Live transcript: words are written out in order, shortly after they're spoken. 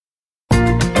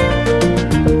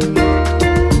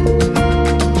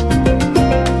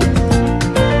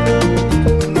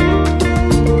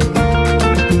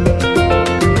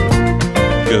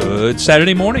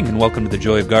Saturday morning, and welcome to the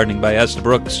Joy of Gardening by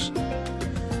Estabrooks.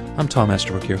 I'm Tom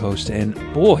Estabrook, your host, and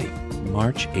boy,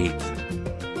 March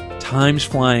 8th. Time's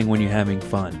flying when you're having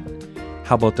fun.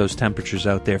 How about those temperatures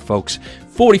out there, folks?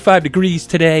 45 degrees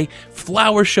today,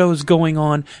 flower shows going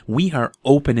on. We are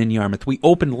open in Yarmouth. We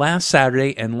opened last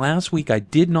Saturday, and last week I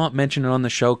did not mention it on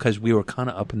the show because we were kind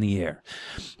of up in the air.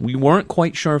 We weren't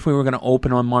quite sure if we were going to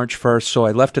open on March 1st, so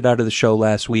I left it out of the show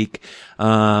last week.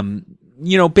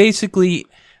 Basically,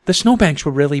 the snowbanks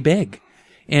were really big,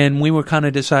 and we were kind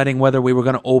of deciding whether we were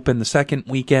going to open the second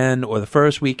weekend or the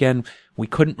first weekend. We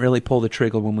couldn't really pull the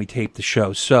trigger when we taped the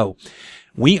show. So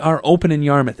we are open in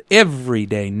Yarmouth every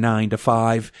day, 9 to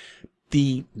 5.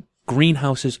 The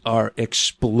greenhouses are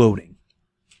exploding.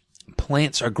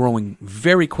 Plants are growing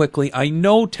very quickly. I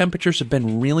know temperatures have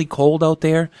been really cold out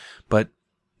there, but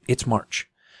it's March.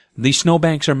 The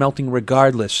snowbanks are melting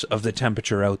regardless of the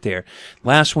temperature out there.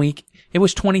 Last week, it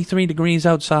was 23 degrees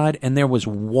outside, and there was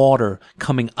water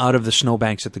coming out of the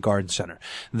snowbanks at the garden center.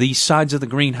 The sides of the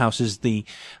greenhouses, the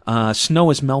snow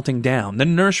is melting down. The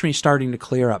nursery is starting to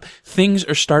clear up. Things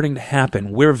are starting to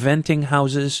happen. We're venting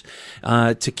houses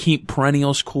to keep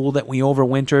perennials cool that we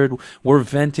overwintered. We're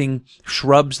venting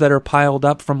shrubs that are piled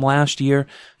up from last year.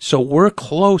 So we're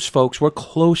close, folks. We're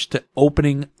close to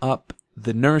opening up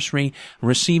the nursery,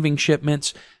 receiving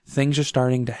shipments. Things are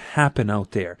starting to happen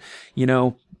out there. You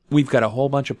know, we've got a whole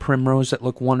bunch of primrose that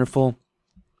look wonderful,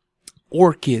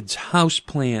 orchids,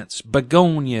 houseplants,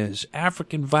 begonias,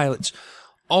 African violets,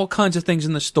 all kinds of things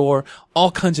in the store,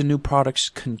 all kinds of new products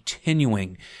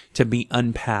continuing to be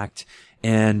unpacked.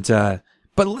 And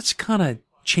but let's kind of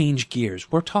change gears.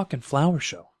 We're talking flower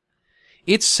show.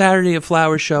 It's Saturday of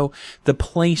Flower Show. The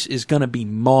place is going to be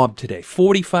mobbed today.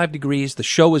 45 degrees. The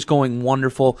show is going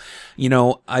wonderful. You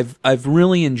know, I've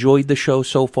really enjoyed the show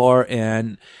so far,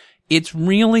 and it's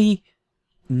really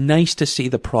nice to see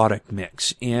the product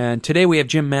mix. And today we have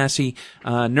Jim Massey,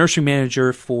 nursery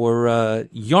manager for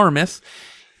Yarmouth.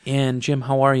 And Jim,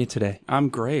 how are you today? I'm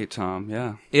great, Tom.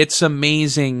 Yeah. It's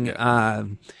amazing.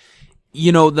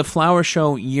 The flower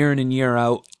show year in and year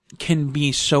out can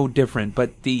be so different,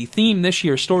 but the theme this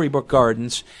year is Storybook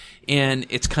Gardens, and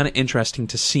it's kind of interesting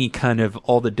to see kind of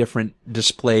all the different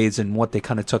displays and what they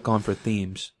kind of took on for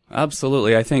themes.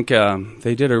 Absolutely. I think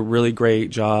they did a really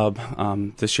great job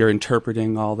this year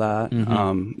interpreting all that.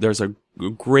 Mm-hmm. There's a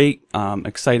great,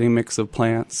 exciting mix of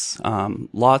plants,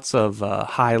 lots of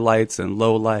highlights and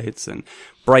lowlights and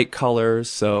bright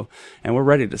colors. And we're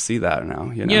ready to see that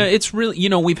now. You know? Yeah, it's really,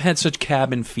 we've had such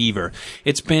cabin fever.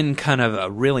 It's been kind of a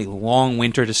really long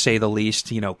winter, to say the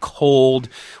least. Cold.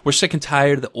 We're sick and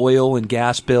tired of the oil and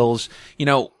gas bills.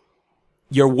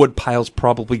 Your wood pile's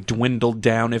probably dwindled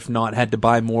down, if not had to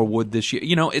buy more wood this year.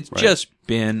 It's right. Just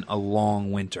been a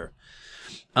long winter.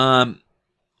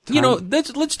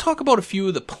 Let's talk about a few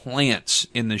of the plants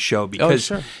in the show,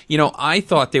 because, I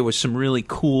thought there was some really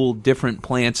cool different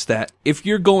plants that, if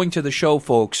you're going to the show,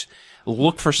 folks,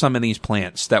 look for some of these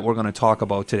plants that we're going to talk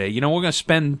about today. We're going to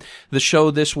spend the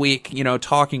show this week,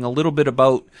 talking a little bit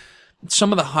about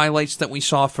some of the highlights that we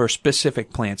saw for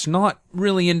specific plants, not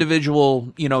really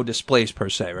individual, displays per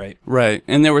se, right? Right.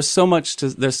 And there's so much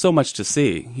to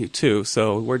see too.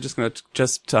 So we're just going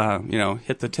to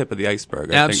hit the tip of the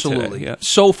iceberg. Absolutely. I think today. Yeah.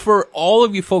 So for all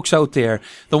of you folks out there,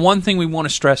 the one thing we want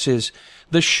to stress is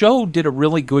the show did a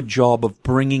really good job of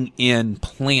bringing in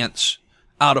plants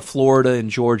out of Florida and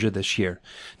Georgia this year.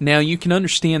 Now, you can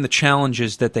understand the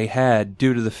challenges that they had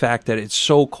due to the fact that it's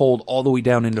so cold all the way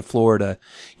down into Florida,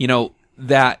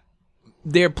 that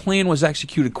their plan was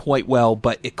executed quite well,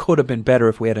 but it could have been better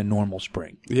if we had a normal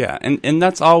spring. Yeah, and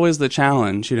that's always the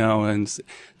challenge, and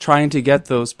trying to get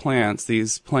those plants,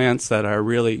 these plants that are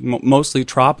really mostly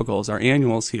tropicals, our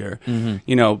annuals here,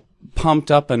 mm-hmm. Pumped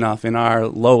up enough in our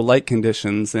low light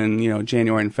conditions in,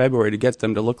 January and February to get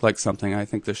them to look like something. I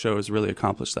think the show has really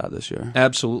accomplished that this year.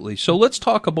 Absolutely. So let's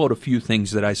talk about a few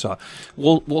things that I saw.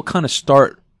 We'll kind of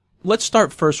start. Let's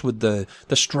start first with the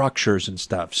structures and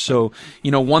stuff. So,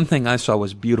 one thing I saw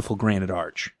was beautiful granite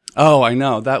arch. Oh, I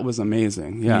know. That was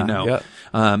amazing. Yeah.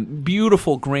 Yep.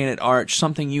 Beautiful granite arch,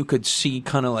 something you could see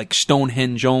kind of like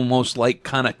Stonehenge, almost like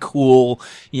kind of cool,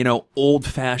 old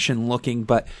fashioned looking,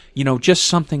 but, just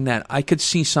something that I could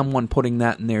see someone putting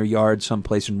that in their yard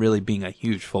someplace and really being a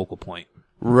huge focal point.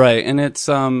 Right, and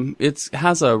it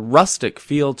has a rustic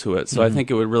feel to it, so I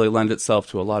think it would really lend itself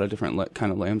to a lot of different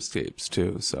kind of landscapes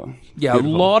too. So yeah,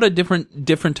 beautiful. A lot of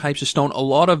different types of stone, a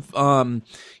lot of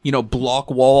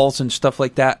block walls and stuff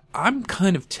like that. I'm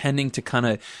kind of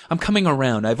I'm coming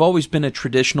around. I've always been a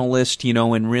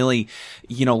traditionalist, and really,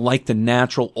 like the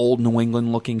natural old New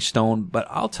England looking stone. But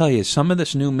I'll tell you, some of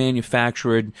this new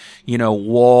manufactured,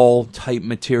 wall type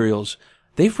materials,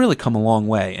 they've really come a long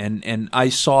way, and I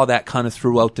saw that kind of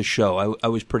throughout the show. I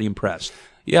was pretty impressed.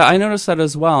 Yeah, I noticed that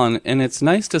as well, and it's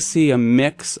nice to see a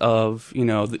mix of,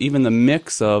 even the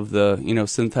mix of the,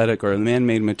 synthetic or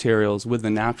man-made materials with the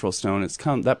natural stone.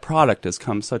 That product has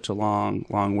come such a long,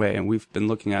 long way, and we've been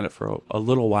looking at it for a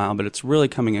little while, but it's really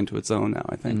coming into its own now,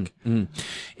 I think. Mm-hmm.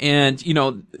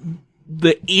 And,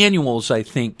 the annuals, I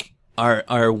think,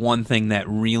 are one thing that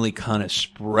really kind of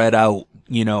spread out,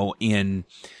 in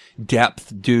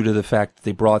depth due to the fact that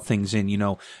they brought things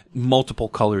in, multiple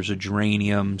colors of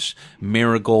geraniums,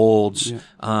 marigolds,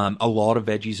 a lot of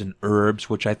veggies and herbs,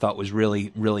 which I thought was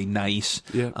really, really nice.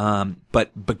 Yeah.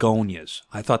 But begonias,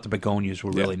 I thought the begonias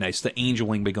were really nice. The angel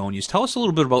wing begonias. Tell us a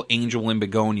little bit about angel wing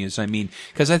begonias. I mean,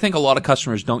 because I think a lot of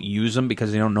customers don't use them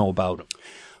because they don't know about them.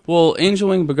 Well, angel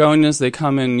wing begonias, they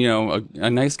come in,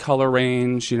 a nice color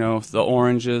range, the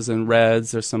oranges and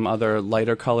reds. There's some other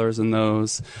lighter colors in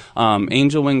those.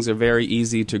 Angel wings are very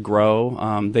easy to grow.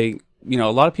 A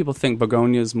lot of people think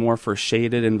begonias more for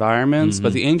shaded environments,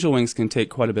 but the angel wings can take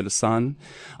quite a bit of sun.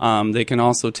 They can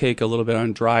also take a little bit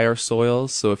on drier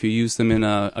soils. So if you use them in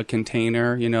a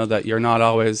container, that you're not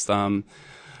always,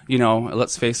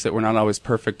 let's face it, we're not always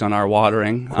perfect on our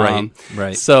watering.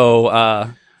 Right. So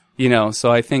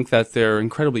I think that they're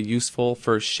incredibly useful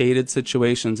for shaded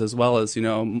situations as well as,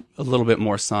 a little bit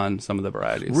more sun, some of the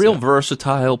varieties. Real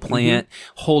versatile plant,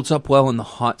 holds up well in the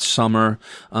hot summer.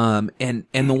 And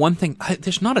the one thing,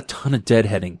 there's not a ton of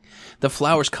deadheading. The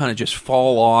flowers kind of just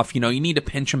fall off. You need to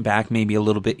pinch them back maybe a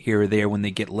little bit here or there when they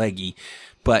get leggy.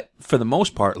 But for the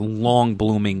most part, long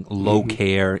blooming, low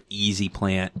care, easy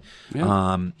plant.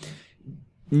 Yeah.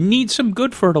 Needs some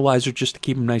good fertilizer just to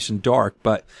keep them nice and dark,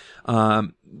 but,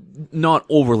 not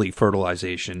overly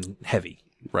fertilization heavy.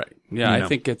 Right. Yeah, I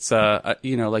think it's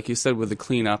like you said with the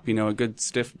cleanup, a good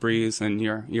stiff breeze and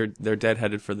they're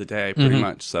deadheaded for the day pretty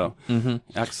much. So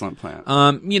excellent plant.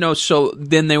 So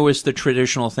then there was the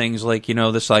traditional things like,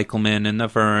 the cyclamen and the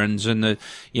ferns and the,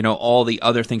 all the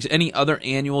other things. Any other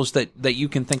annuals that you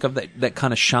can think of that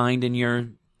kind of shined in your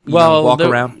walk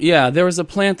around? Yeah, there was a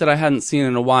plant that I hadn't seen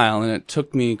in a while, and it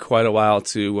took me quite a while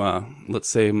to, let's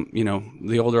say,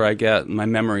 the older I get, my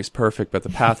memory's perfect, but the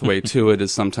pathway to it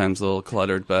is sometimes a little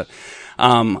cluttered. But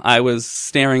I was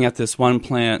staring at this one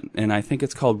plant, and I think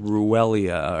it's called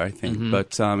Ruellia, I think.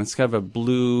 But it's kind of a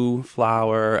blue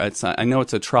flower. I know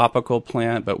it's a tropical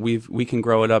plant, but we can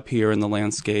grow it up here in the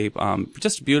landscape.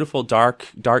 Just beautiful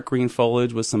dark green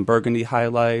foliage with some burgundy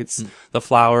highlights. The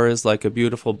flower is like a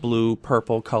beautiful blue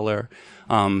purple color.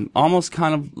 Almost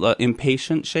kind of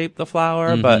impatient shape, the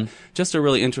flower, but just a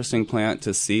really interesting plant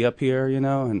to see up here,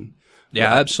 and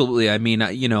yeah, absolutely. I mean,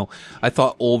 I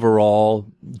thought overall,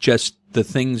 just the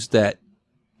things that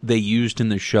they used in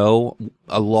the show,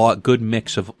 good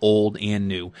mix of old and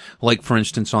new. Like, for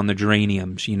instance, on the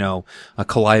geraniums, a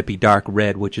Calliope Dark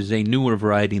Red, which is a newer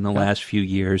variety in the last few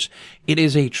years. It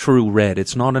is a true red.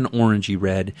 It's not an orangey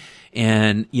red.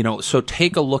 And, so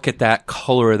take a look at that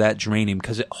color of that geranium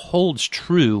because it holds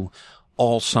true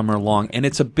all summer long, and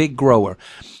it's a big grower.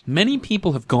 Many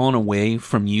people have gone away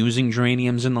from using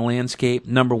geraniums in the landscape.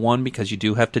 Number one, because you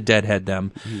do have to deadhead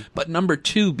them. But number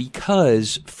two,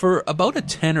 because for about a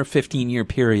 10 or 15 year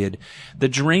period, the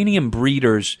geranium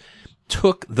breeders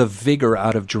took the vigor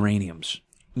out of geraniums,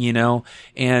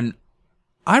 and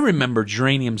I remember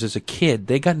geraniums as a kid.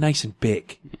 They got nice and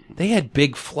big. They had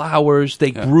big flowers.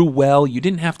 They grew well. You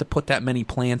didn't have to put that many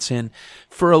plants in.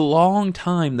 For a long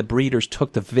time, the breeders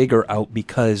took the vigor out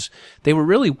because they were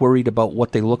really worried about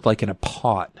what they looked like in a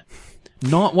pot,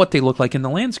 not what they looked like in the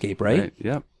landscape, right?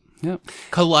 Yep.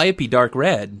 Calliope Dark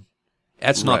Red,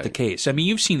 that's not the case. I mean,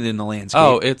 you've seen it in the landscape.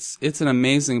 Oh, it's an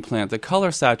amazing plant. The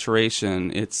color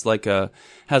saturation, it's like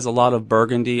has a lot of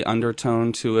burgundy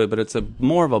undertone to it, but it's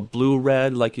more of a blue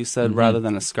red, like you said, rather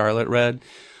than a scarlet red.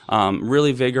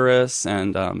 Really vigorous,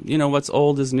 and what's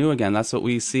old is new again. That's what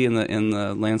we see in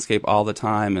the landscape all the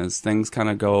time. Is things kind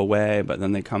of go away, but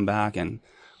then they come back, and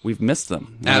we've missed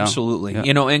them. Absolutely,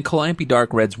 and Calliope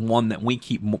Dark Red's one that we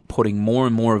keep putting more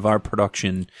and more of our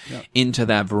production into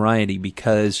that variety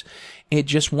because it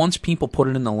just once people put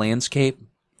it in the landscape,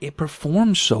 it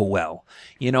performs so well.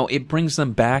 It brings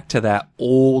them back to that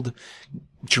old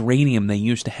geranium they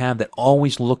used to have that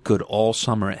always looked good all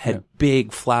summer. It had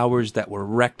big flowers that were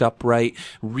wrecked up right,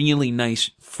 really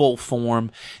nice full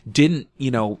form, didn't,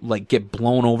 like get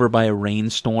blown over by a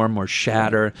rainstorm or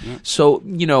shatter. Yeah. So,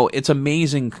 it's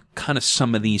amazing kind of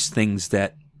some of these things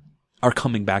that are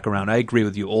coming back around. I agree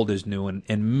with you. Old is new, and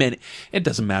many, it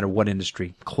doesn't matter what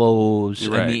industry, clothes.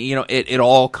 Right. I mean, it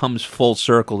all comes full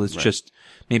circle. It's just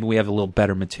maybe we have a little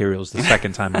better materials the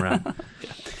second time around.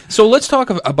 So let's talk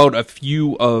about a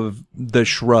few of the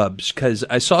shrubs, because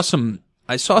I saw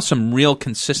some real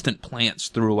consistent plants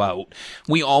throughout.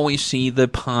 We always see the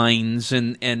pines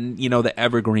and the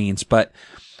evergreens, but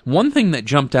one thing that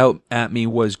jumped out at me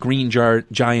was green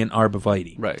giant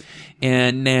arborvitae. Right.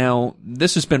 And now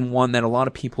this has been one that a lot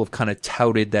of people have kind of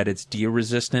touted that it's deer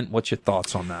resistant. What's your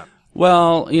thoughts on that?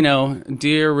 Well,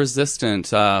 deer resistant,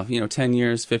 10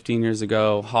 years, 15 years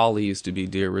ago, holly used to be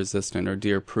deer resistant or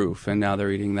deer proof, and now they're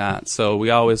eating that. So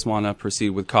we always want to proceed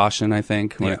with caution, I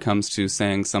think, when it comes to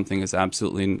saying something is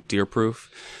absolutely deer proof.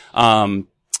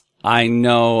 I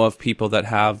know of people that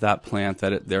have that plant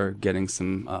that they're getting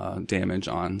some damage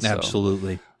on. So.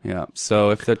 Absolutely. Yeah.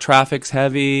 So if the traffic's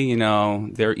heavy,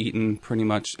 they're eating pretty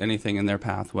much anything in their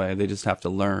pathway. They just have to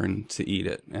learn to eat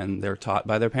it, and they're taught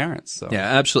by their parents. So. Yeah,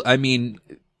 absolutely. I mean,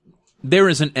 there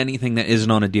isn't anything that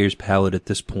isn't on a deer's palate at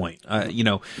this point.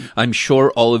 I'm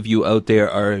sure all of you out there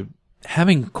are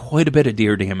having quite a bit of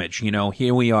deer damage.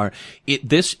 Here we are.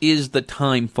 This is the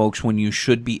time, folks, when you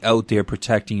should be out there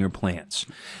protecting your plants.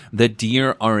 The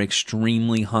deer are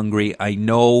extremely hungry. I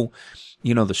know,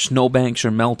 the snowbanks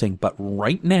are melting, but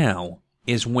right now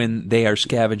is when they are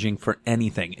scavenging for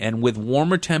anything. And with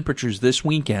warmer temperatures this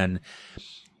weekend,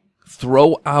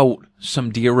 throw out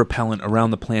some deer repellent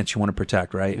around the plants you want to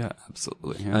protect, right? Yeah,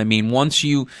 absolutely. Yeah. I mean, once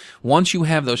you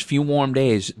have those few warm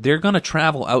days, they're going to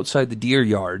travel outside the deer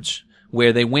yards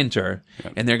where they winter,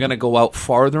 and they're going to go out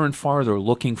farther and farther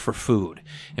looking for food.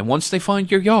 And once they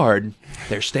find your yard,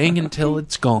 they're staying until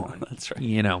it's gone. That's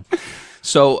right.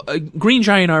 So, green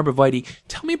giant arborvitae,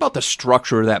 tell me about the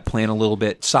structure of that plant a little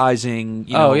bit, sizing,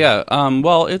 Oh, yeah.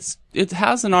 Well, it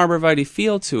has an arborvitae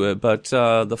feel to it, but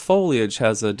the foliage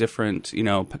has a different,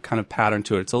 kind of pattern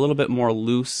to it. It's a little bit more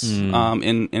loose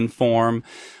in form.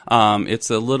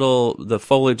 The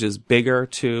foliage is bigger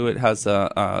too. It has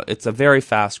it's a very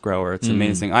fast grower. It's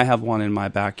amazing. I have one in my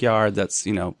backyard that's,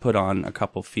 put on a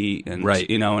couple feet and,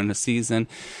 in a season.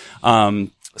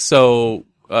 But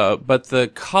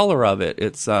the color of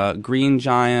it's green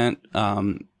giant,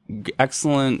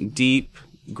 excellent deep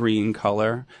green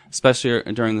color, especially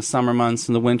during the summer months.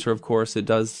 In the winter, of course, it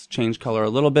does change color a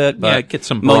little bit. But it gets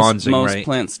some bronzing, most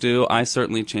plants do. I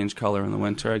certainly change color in the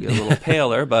winter. I get a little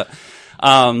paler, but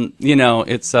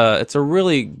it's a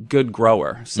really good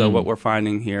grower. So what we're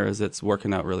finding here is it's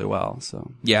working out really well.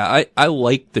 So yeah, I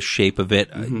like the shape of it.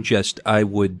 I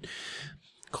would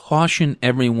caution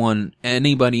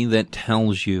anybody that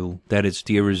tells you that it's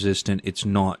deer resistant, it's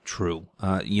not true.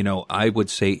 I would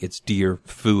say it's deer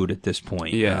food at this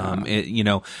point. Yeah.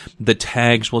 The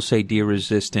tags will say deer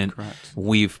resistant. Correct.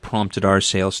 We've prompted our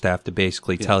sales staff to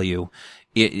basically tell you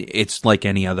it's like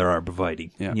any other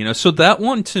arborvitae. Yeah. So that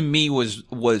one to me was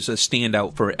a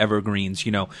standout for evergreens.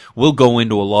 We'll go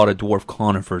into a lot of dwarf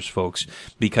conifers, folks,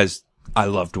 because I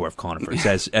love dwarf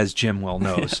conifers, as Jim well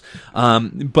knows.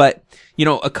 But,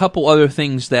 a couple other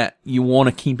things that you want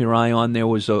to keep your eye on. There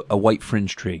was a white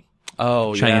fringe tree.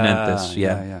 Oh, Chionanthus.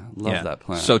 Yeah. Love that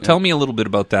plant. So tell me a little bit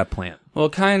about that plant.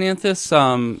 Well,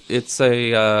 Chionanthus, it's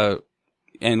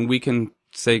and we can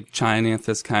say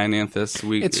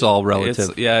Chionanthus. It's all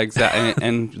relative. Exactly.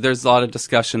 and there's a lot of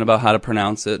discussion about how to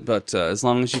pronounce it, but as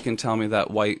long as you can tell me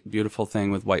that white, beautiful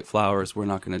thing with white flowers, we're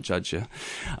not going to judge you.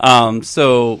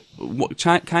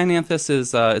 Chionanthus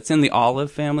is, it's in the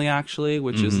olive family, actually,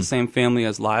 which is the same family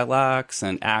as lilacs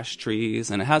and ash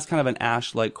trees, and it has kind of an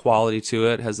ash-like quality to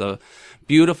it. It has a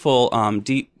beautiful,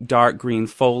 deep, dark green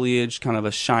foliage, kind of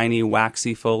a shiny,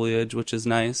 waxy foliage, which is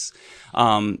nice.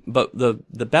 But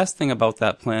the best thing about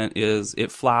that plant is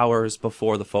it flowers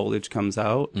before the foliage comes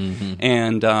out.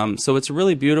 And, so it's a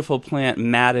really beautiful plant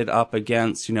matted up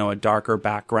against, a darker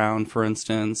background, for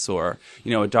instance, or,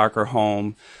 a darker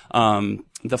home.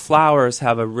 The flowers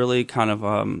have a really kind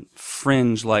of,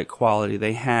 fringe-like quality.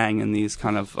 They hang in these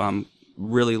kind of,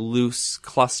 really loose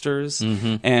clusters,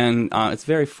 and it's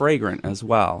very fragrant as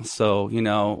well. So,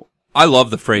 I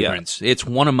love the fragrance. It's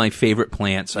one of my favorite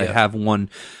plants. I have one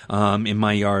in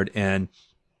my yard, and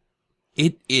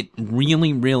it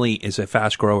really, really is a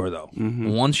fast grower, though.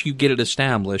 Once you get it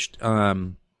established,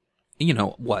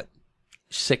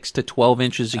 6 to 12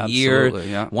 inches a year.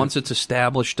 Yeah. Once it's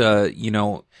established,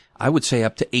 I would say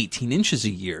up to 18 inches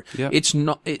a year. Yep. It's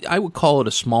not, I would call it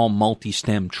a small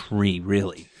multi-stem tree,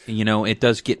 really. You know, it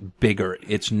does get bigger.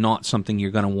 It's not something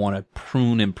you're going to want to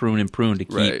prune and prune and prune to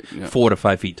keep 4 to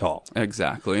 5 feet tall.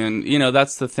 Exactly. And,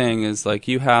 that's the thing is like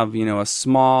you have, a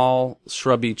small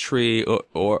shrubby tree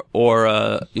or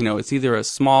it's either a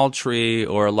small tree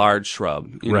or a large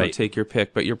shrub, take your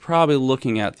pick, but you're probably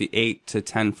looking at the 8 to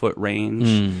 10 foot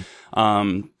range.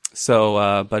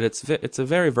 But it's a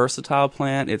very versatile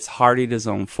plant. It's hardy to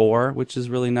zone 4, which is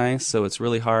really nice. So it's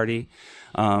really hardy.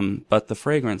 But the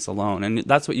fragrance alone, and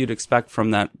that's what you'd expect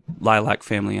from that lilac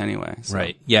family anyway. So.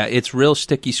 Right. Yeah, it's real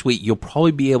sticky sweet. You'll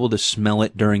probably be able to smell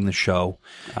it during the show.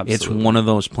 Absolutely. It's one of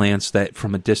those plants that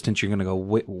from a distance you're going to go,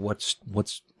 what's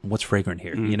fragrant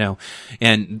here,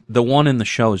 And the one in the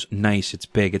show is nice. It's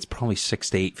big. It's probably 6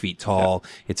 to 8 feet tall.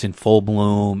 Yeah. It's in full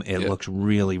bloom. It looks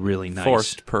really, really nice.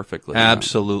 Forced perfectly.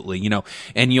 Absolutely.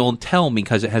 And you'll tell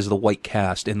because it has the white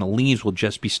cast and the leaves will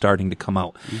just be starting to come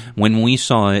out. Mm-hmm. When we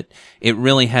saw it, it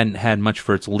really hadn't had much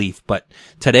for its leaf, but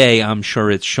today I'm sure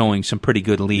it's showing some pretty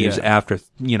good leaves after,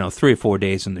 3 or 4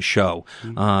 days in the show,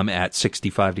 at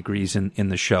 65 degrees in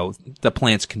the show. The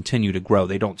plants continue to grow.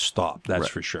 They don't stop. That's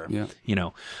for sure. Yeah.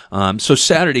 So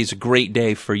Saturday's a great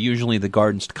day for usually the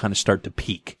gardens to kind of start to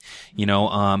peak.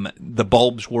 The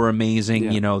bulbs were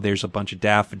amazing. Yeah. There's a bunch of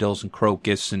daffodils and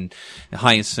crocus and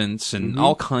hyacinths and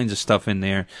all kinds of stuff in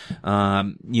there,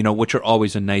 which are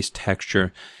always a nice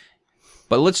texture.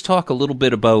 But let's talk a little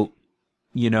bit about,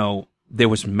 there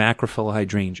was macrophylla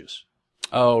hydrangeas.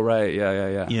 Oh, right.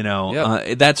 Yeah.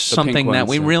 That's the something that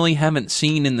we really haven't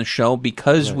seen in the show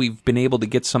because we've been able to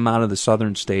get some out of the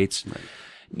southern states.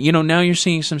 Right. Now you're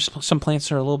seeing some plants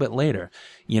that are a little bit later,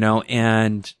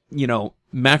 and,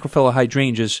 macrophylla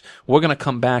hydrangeas, we're going to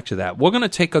come back to that. We're going to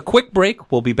take a quick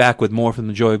break. We'll be back with more from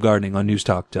the Joy of Gardening on News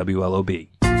Talk WLOB.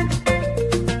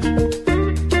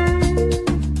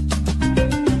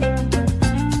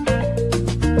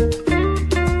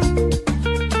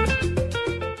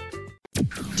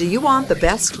 Do you want the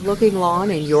best looking lawn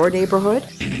in your neighborhood?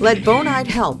 Let Bonide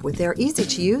help with their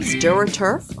easy-to-use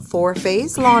DuraTurf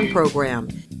 4-phase lawn program.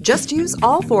 Just use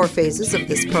all 4 phases of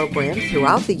this program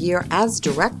throughout the year as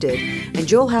directed,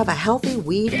 and you'll have a healthy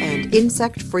weed and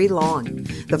insect-free lawn.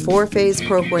 The 4-phase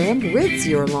program rids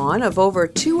your lawn of over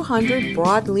 200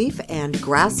 broadleaf and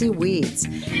grassy weeds,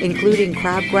 including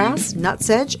crabgrass,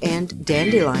 nutsedge, and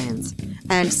dandelions.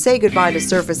 And say goodbye to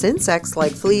surface insects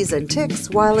like fleas and ticks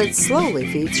while it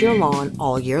slowly feeds your lawn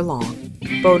all year long.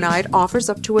 Bonide offers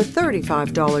up to a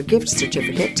 $35 gift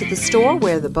certificate to the store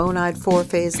where the Bonide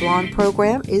 4-phase lawn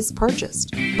program is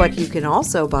purchased. But you can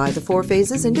also buy the 4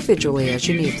 phases individually as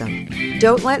you need them.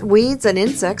 Don't let weeds and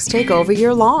insects take over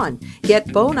your lawn. Get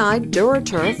Bonide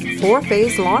DuraTurf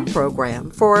 4-phase lawn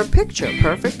program for a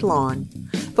picture-perfect lawn.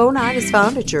 Bonide is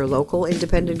found at your local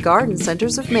independent garden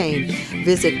centers of Maine.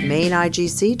 Visit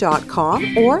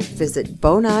mainigc.com or visit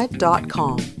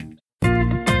bonide.com.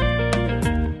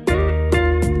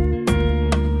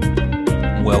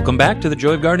 Welcome back to the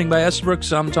Joy of Gardening by Estabrook.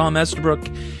 I'm Tom Estabrook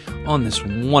on this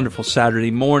wonderful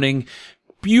Saturday morning.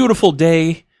 Beautiful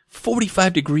day.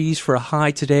 45 degrees for a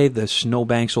high today. The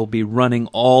snowbanks will be running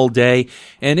all day.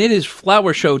 And it is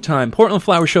flower show time. Portland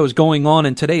Flower Show is going on,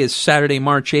 and today is Saturday,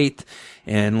 March 8th.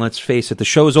 And let's face it, the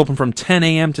show is open from 10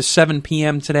 a.m. to 7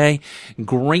 p.m. today.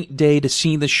 Great day to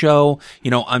see the show.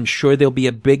 I'm sure there'll be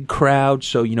a big crowd,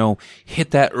 so,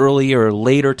 hit that earlier or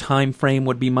later time frame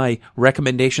would be my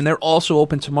recommendation. They're also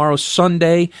open tomorrow,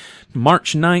 Sunday,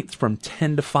 March 9th from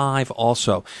 10 to 5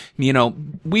 also.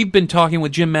 We've been talking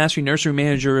with Jim Massey, nursery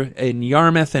manager in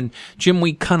Yarmouth, and Jim,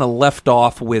 we kind of left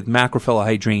off with macrophylla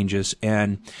hydrangeas,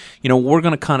 and, we're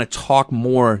going to kind of talk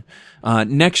more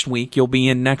next week. You'll be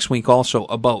in next week also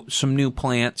about some new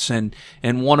plants, and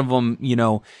one of them,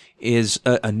 is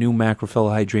a new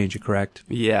macrophylla hydrangea, correct?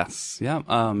 Yes. Yeah.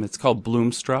 It's called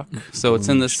Bloomstruck. So it's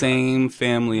in the same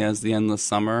family as the endless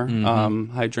summer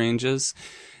hydrangeas.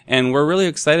 And we're really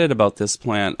excited about this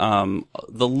plant.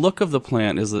 The look of the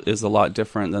plant is a lot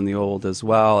different than the old as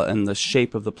well, and the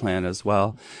shape of the plant as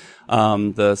well.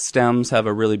 The stems have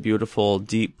a really beautiful,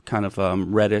 deep kind of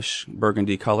reddish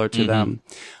burgundy color to them.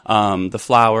 The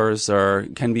flowers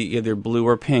can be either blue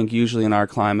or pink, usually in our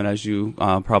climate, as you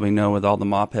probably know, with all the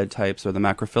mophead types or the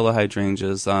macrophylla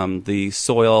hydrangeas. The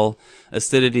soil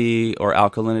acidity or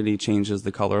alkalinity changes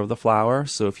the color of the flower.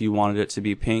 So if you wanted it to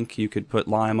be pink, you could put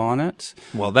lime on it.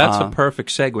 Well, that's a perfect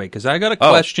segue, because I got a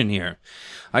question here.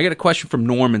 I got a question from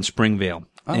Norm in Springvale,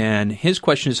 and his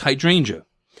question is hydrangea.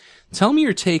 Tell me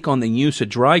your take on the use of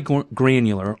dry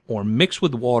granular or mixed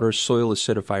with water soil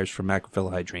acidifiers for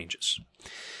macrophylla hydrangeas.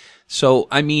 So,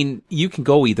 you can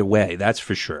go either way, that's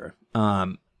for sure.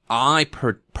 I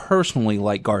personally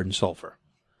like Garden Sulfur.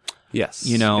 Yes.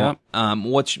 Yep. Yep.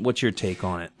 What's your take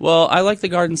on it? Well, I like the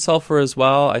Garden Sulfur as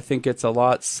well. I think it's a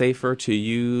lot safer to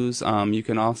use. You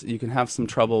can have some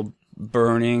trouble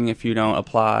burning if you don't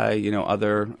apply,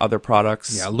 other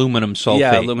products. Yeah, aluminum sulfate.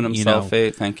 Yeah, aluminum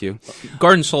sulfate. Thank you.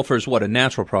 Garden Sulfur is what, a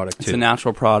natural product too? It's a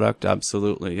natural product,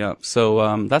 absolutely. Yeah. So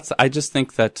I just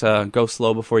think that go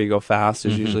slow before you go fast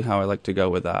is usually how I like to go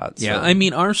with that. Yeah, So. I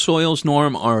mean, our soils,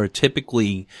 Norm, are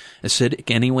typically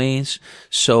acidic anyways,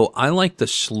 so I like the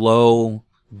slow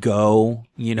go,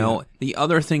 The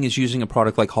other thing is using a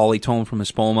product like Hollytone from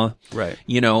Espoma. Right.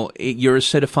 You're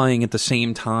acidifying at the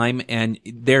same time, and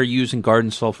they're using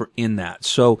Garden Sulfur in that.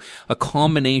 So a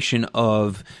combination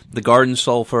of the Garden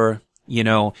Sulfur,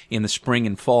 in the spring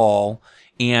and fall,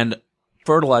 and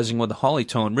fertilizing with the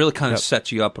Hollytone really kind of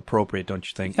sets you up appropriate, don't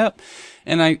you think? Yep.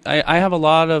 And I have a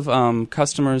lot of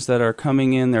customers that are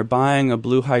coming in, they're buying a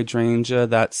blue hydrangea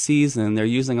that season. They're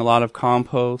using a lot of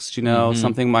compost,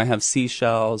 something might have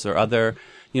seashells or other,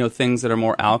 things that are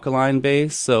more alkaline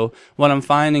based. So what I'm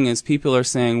finding is people are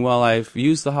saying, well, I've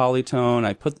used the Hollytone,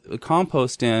 I put the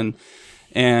compost in,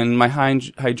 and my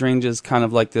hydrangea is kind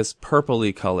of like this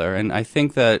purpley color. And I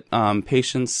think that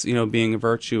patience, being a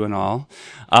virtue and all,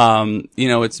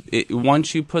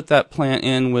 once you put that plant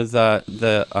in with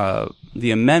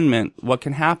the amendment, what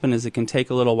can happen is it can take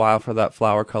a little while for that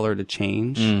flower color to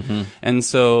change. Mm-hmm. And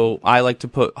so I like to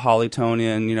put Hollytone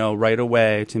in, right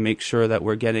away to make sure that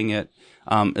we're getting it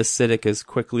acidic as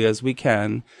quickly as we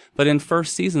can. But in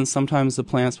first season, sometimes the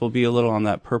plants will be a little on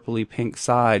that purpley pink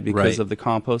side because of the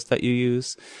compost that you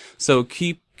use. So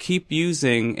keep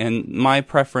using, and my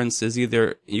preference is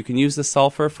either you can use the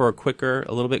sulfur for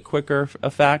a little bit quicker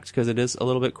effect, because it is a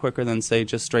little bit quicker than, say,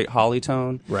 just straight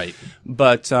Hollytone. Right.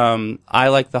 But I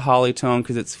like the Hollytone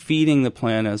because it's feeding the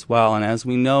plant as well. And as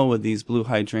we know with these blue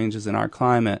hydrangeas in our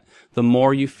climate, the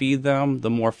more you feed them,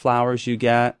 the more flowers you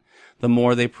get, the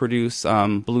more they produce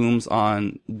blooms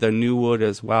on the new wood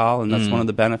as well. And that's one of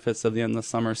the benefits of the Endless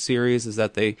Summer series, is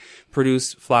that they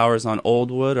produce flowers on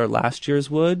old wood or last year's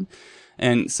wood.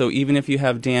 And so even if you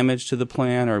have damage to the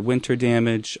plant or winter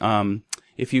damage,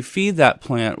 if you feed that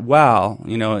plant well,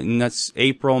 and that's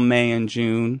April, May, and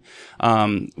June,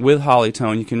 with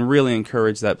Hollytone, you can really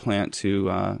encourage that plant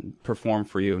to perform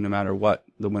for you no matter what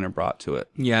the winter brought to it.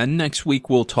 Yeah, and next week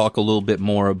we'll talk a little bit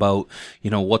more about,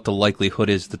 what the likelihood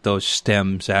is that those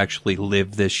stems actually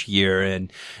live this year,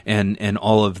 and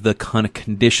all of the kind of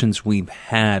conditions we've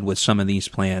had with some of these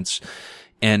plants,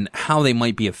 and how they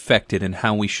might be affected and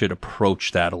how we should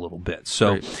approach that a little bit.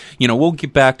 So, we'll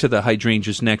get back to the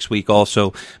hydrangeas next week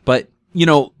also. But,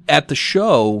 at the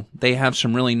show, they have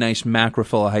some really nice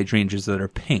macrophylla hydrangeas that are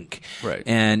pink. Right.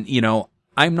 And,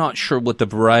 I'm not sure what the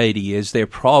variety is. They're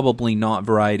probably not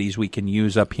varieties we can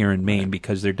use up here in Maine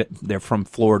because they're from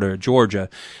Florida or Georgia.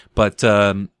 But,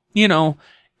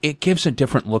 it gives a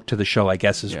different look to the show, I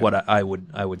guess, is what I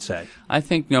would say. I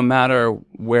think no matter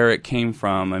where it came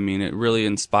from, I mean, it really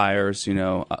inspires,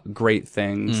 great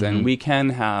things, and we can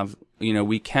have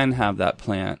that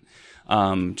plant,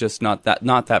 just not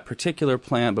that particular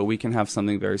plant, but we can have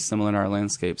something very similar in our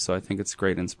landscape. So I think it's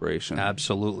great inspiration.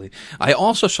 Absolutely. I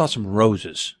also saw some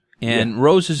roses. And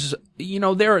roses,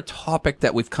 they're a topic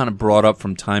that we've kind of brought up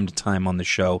from time to time on the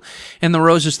show. And the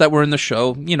roses that were in the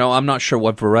show, I'm not sure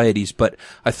what varieties, but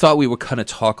I thought we would kind of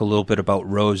talk a little bit about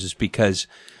roses because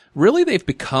really they've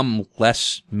become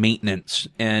less maintenance.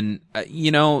 And,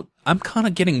 I'm kind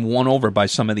of getting won over by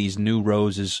some of these new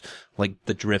roses, like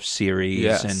the Drift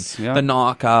series and the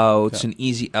Knockouts and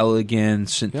Easy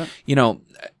Elegance. And,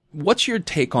 what's your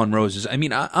take on roses? I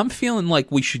mean, I'm feeling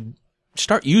like we should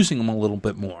start using them a little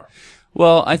bit more.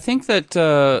 Well, I think that,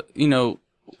 a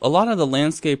lot of the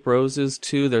landscape roses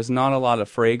too, there's not a lot of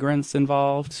fragrance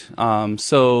involved.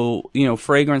 So,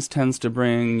 fragrance tends to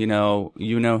bring,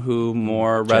 who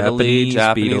more readily,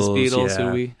 Japanese beetles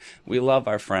who we love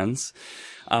our friends.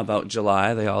 About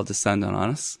July, they all descend on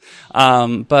us.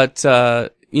 But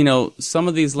some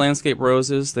of these landscape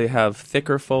roses, they have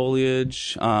thicker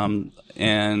foliage,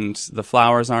 and the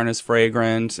flowers aren't as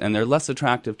fragrant, and they're less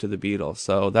attractive to the beetle.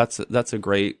 So that's a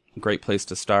great place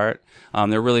to start.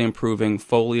 They're really improving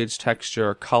foliage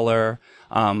texture, color.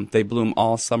 They bloom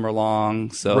all summer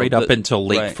long. So up until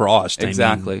late frost.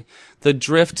 Exactly. I mean. The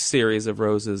Drift series of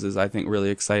roses is, I think,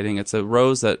 really exciting. It's a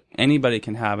rose that anybody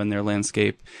can have in their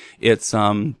landscape. It's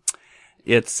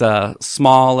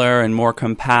smaller and more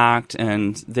compact,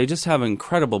 and they just have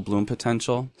incredible bloom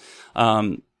potential.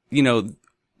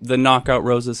 the knockout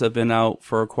roses have been out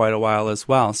for quite a while as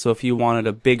well. So if you wanted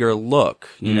a bigger look,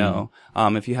 you know,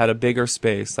 if you had a bigger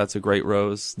space, that's a great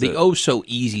rose. The Oh So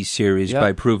Easy series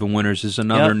by Proven Winners is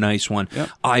another nice one. Yep.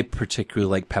 I particularly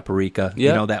like Paprika, you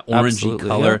Yep. know, that orangey Absolutely,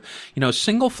 color, yep. you know,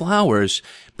 single flowers.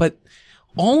 But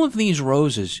all of these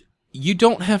roses, you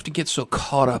don't have to get so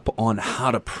caught up on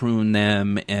how to prune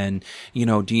them and, you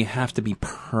know, do you have to be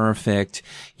perfect?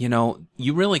 You know,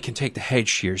 you really can take the head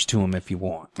shears to them if you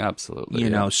want. Absolutely. You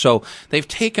know, so they've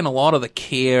taken a lot of the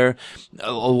care,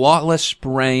 a lot less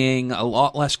spraying, a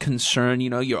lot less concern. You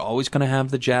know, you're always going to have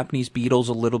the Japanese beetles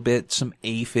a little bit, some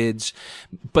aphids,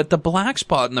 but the black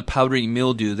spot and the powdery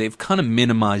mildew, they've kind of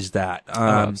minimized that.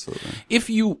 Absolutely. If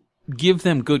you give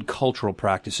them good cultural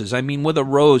practices, I mean, with a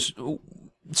rose,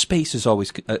 space is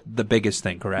always the biggest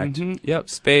thing, correct? Mm-hmm. Yep,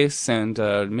 space, and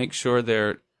make sure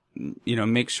that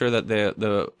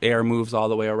the air moves all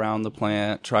the way around the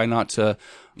plant. Try not to,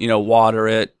 you know, water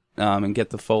it and get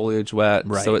the foliage wet,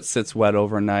 so it sits wet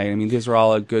overnight. I mean, these are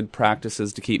all good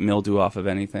practices to keep mildew off of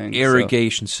anything.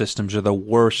 Irrigation systems are the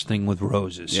worst thing with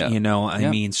roses. Yeah. You know, I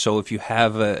mean, so if you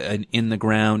have an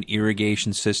in-the-ground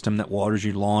irrigation system that waters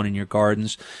your lawn and your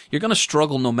gardens, you're going to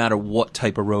struggle no matter what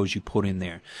type of rose you put in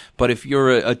there. But if you're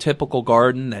a typical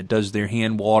garden that does their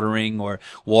hand watering or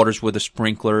waters with a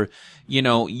sprinkler, you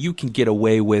know, you can get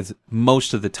away with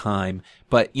most of the time.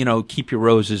 But, you know, keep your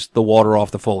roses, the water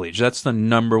off the foliage. That's the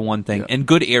number one thing. Yeah. And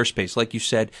good airspace. Like you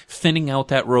said, thinning out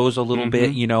that rose a little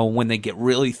bit. You know, when they get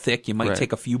really thick, you might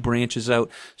take a few branches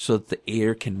out so that the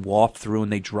air can waft through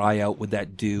and they dry out with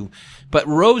that dew. But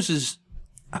roses,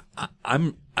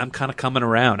 I'm kind of coming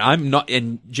around. I'm not,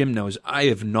 and Jim knows, I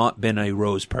have not been a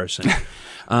rose person.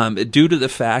 Due to the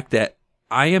fact that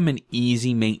I am an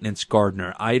easy maintenance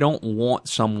gardener. I don't want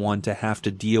someone to have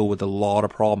to deal with a lot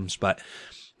of problems, but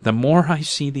the more I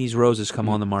see these roses come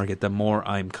on the market, the more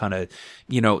I'm kind of,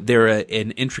 you know, they're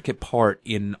an intricate part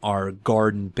in our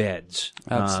garden beds.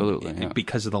 Absolutely.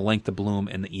 Because of the length of bloom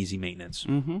and the easy maintenance.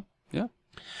 Mm-hmm. Yeah.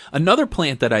 Another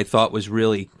plant that I thought was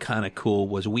really kind of cool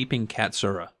was Weeping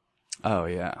Katsura. Oh,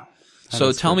 yeah.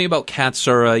 So tell me about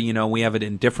Katsura. You know, we have it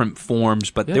in different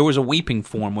forms, but there was a weeping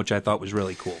form, which I thought was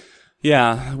really cool.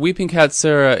 Yeah. Weeping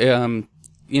Katsura,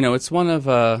 you know, it's one of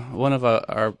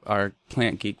our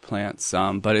Plant Geek plants,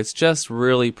 but it's just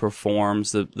really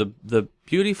performs the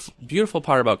beautiful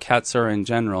part about Katsura in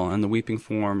general, and the weeping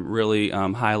form really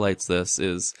highlights this.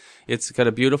 Is it's got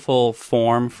a beautiful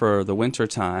form for the winter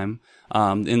time.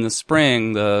 In the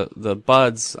spring, the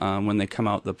buds, when they come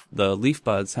out, the leaf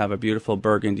buds have a beautiful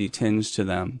burgundy tinge to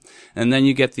them. And then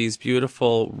you get these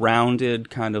beautiful rounded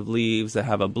kind of leaves that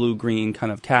have a blue-green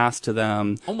kind of cast to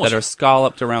them, that are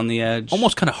scalloped around the edge.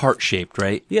 Almost kind of heart-shaped,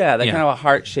 right? Yeah, kind of a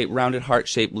heart-shaped, rounded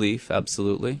heart-shaped leaf,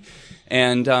 absolutely.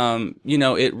 And, you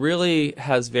know, it really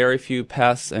has very few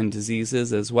pests and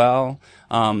diseases as well.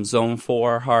 Zone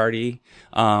 4 hardy.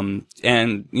 And,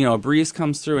 you know, a breeze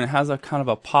comes through and it has a kind of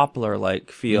a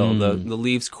poplar-like feel. The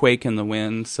leaves quake in the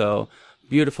wind. So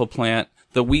beautiful plant.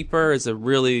 The weeper is a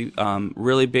really,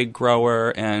 really big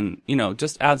grower and, you know,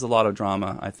 just adds a lot of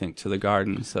drama, I think, to the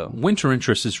garden. So winter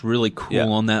interest is really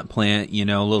cool on that plant. You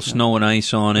know, a little snow and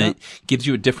ice on it. Gives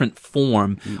you a different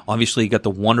form. Obviously, you got the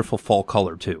wonderful fall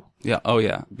color, too. Yeah. Oh,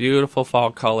 yeah. Beautiful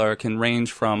fall color. Can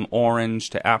range from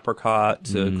orange to apricot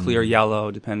to clear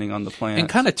yellow, depending on the plant. And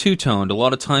kind of two-toned. A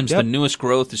lot of times the newest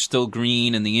growth is still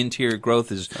green and the interior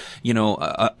growth is, you know,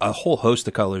 a whole host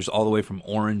of colors all the way from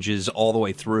oranges all the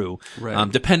way through.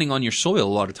 Right. Depending on your soil a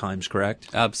lot of times, correct?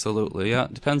 Absolutely. Yeah.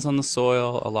 Depends on the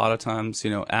soil. A lot of times, you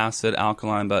know, acid,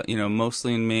 alkaline, but, you know,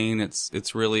 mostly in Maine,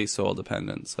 it's really soil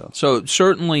dependent. So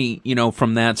certainly, you know,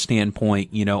 from that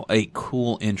standpoint, you know, a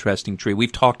cool, interesting tree.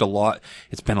 We've talked a lot.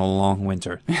 It's been a long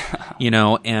winter, you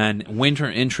know, and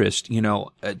winter interest, you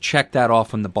know, check that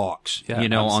off in the box, you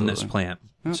know, on this plant.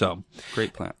 Yeah. So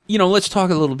great plant. You know, let's talk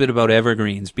a little bit about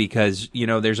evergreens because, you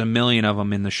know, there's a million of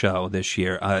them in the show this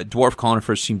year. Dwarf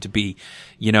conifers seem to be,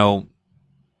 you know,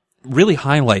 really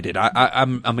highlighted.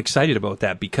 I'm excited about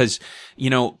that because, you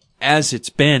know, as it's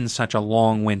been such a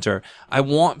long winter, I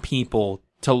want people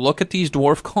to look at these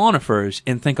dwarf conifers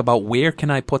and think about where can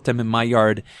I put them in my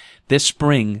yard this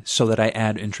spring so that I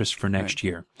add interest for next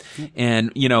year.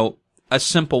 And, you know, a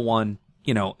simple one,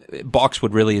 you know,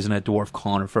 boxwood really isn't a dwarf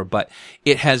conifer, but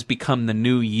it has become the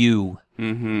new yew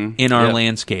in our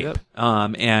landscape.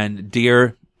 And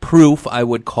deer proof, I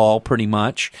would call pretty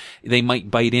much. They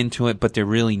might bite into it, but they're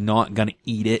really not going to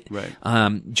eat it.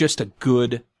 Right. Just a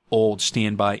good old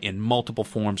standby in multiple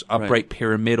forms, upright,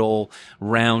 pyramidal,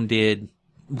 rounded,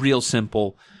 real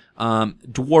simple.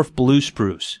 Dwarf blue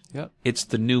spruce. Yep. It's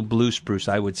the new blue spruce,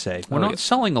 I would say. We're not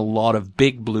selling a lot of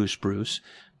big blue spruce,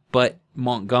 but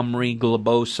Montgomery,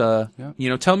 Globosa.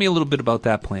 Yeah. Tell me a little bit about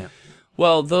that plant.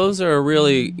 Well, those are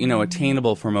really,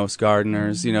 attainable for most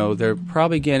gardeners. They're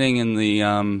probably getting in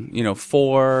the,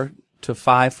 4 to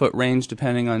 5 foot range,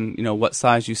 depending on, what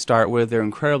size you start with. They're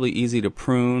incredibly easy to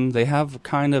prune. They have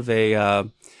kind of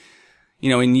a,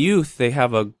 in youth, they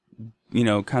have a,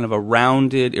 kind of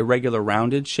a irregular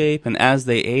rounded shape. And as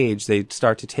they age, they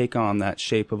start to take on that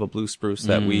shape of a blue spruce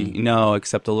that we know,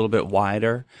 except a little bit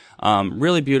wider.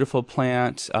 Really beautiful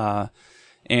plant.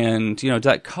 And,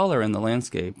 that color in the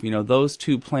landscape, those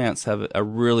two plants have a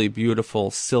really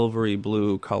beautiful silvery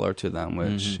blue color to them,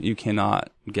 which you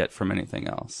cannot get from anything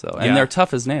else. So, and they're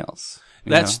tough as nails.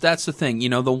 That's the thing.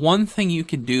 The one thing you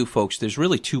can do, folks, there's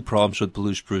really two problems with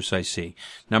blue spruce I see.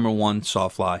 Number one,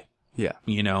 sawfly. Yeah.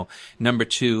 Number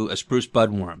two, a spruce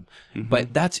budworm.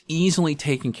 But that's easily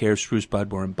taken care of, spruce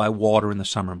budworm, by water in the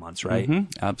summer months, right?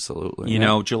 Absolutely.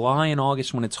 July and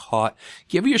August when it's hot,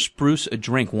 give your spruce a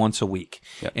drink once a week.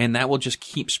 Yep. And that will just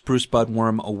keep spruce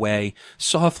budworm away.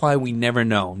 Sawfly, we never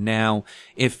know. Now,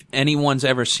 if anyone's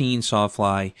ever seen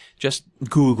sawfly, just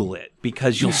Google it,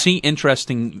 because you'll see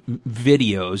interesting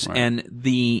videos, and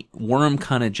the worm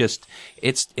kind of just,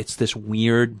 it's this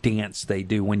weird dance they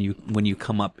do when you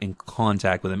come up in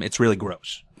contact with them. It's really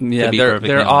gross. Yeah,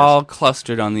 they're all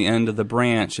clustered on the end of the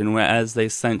branch, and as they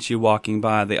sense you walking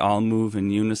by, they all move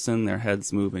in unison. Their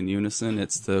heads move in unison.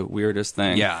 It's the weirdest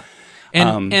thing. Yeah.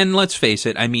 And let's face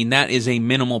it, I mean, that is a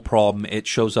minimal problem. It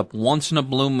shows up once in a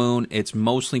blue moon. It's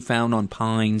mostly found on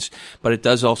pines, but it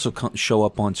does also show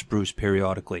up on spruce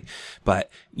periodically. But,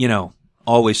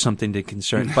 always something to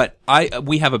concern. But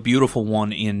we have a beautiful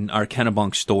one in our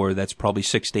Kennebunk store that's probably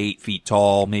 6 to 8 feet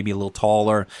tall, maybe a little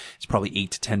taller. It's probably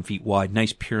 8 to 10 feet wide.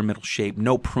 Nice pyramidal shape.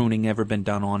 No pruning ever been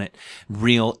done on it.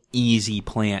 Real easy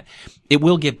plant. It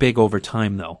will get big over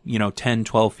time though. 10,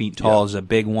 12 feet tall is a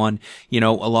big one. A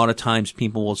lot of times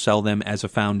people will sell them as a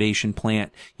foundation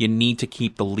plant. You need to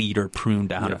keep the leader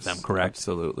pruned out of them, correct?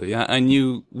 Absolutely. Yeah.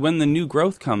 And when the new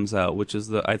growth comes out, which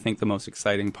is I think the most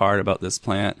exciting part about this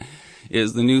plant,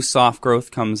 is the new soft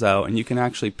growth comes out, and you can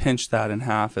actually pinch that in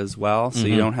half as well. So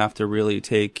you don't have to really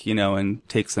take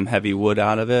some heavy wood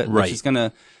out of it, which is going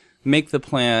to make the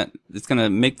plant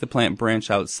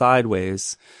branch out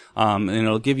sideways, and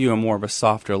it'll give you a more of a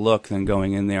softer look than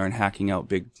going in there and hacking out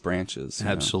big branches.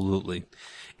 Absolutely.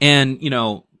 And,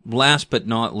 last but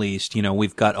not least,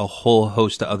 we've got a whole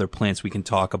host of other plants we can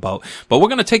talk about, but we're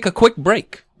going to take a quick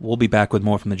break. We'll be back with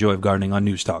more from the Joy of Gardening on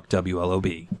News Talk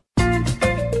WLOB.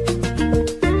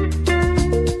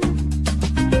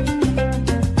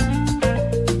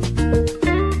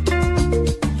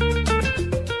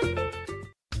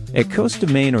 At Coast of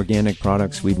Maine Organic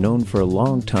Products, we've known for a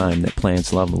long time that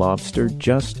plants love lobster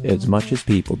just as much as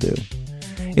people do.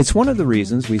 It's one of the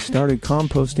reasons we started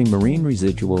composting marine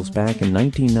residuals back in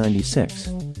 1996.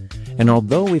 And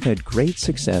although we've had great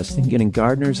success in getting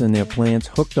gardeners and their plants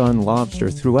hooked on lobster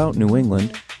throughout New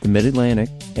England, the Mid-Atlantic,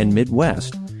 and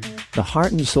Midwest, the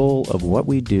heart and soul of what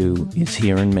we do is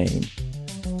here in Maine.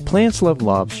 Plants love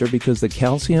lobster because the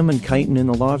calcium and chitin in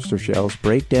the lobster shells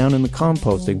break down in the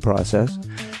composting process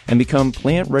and become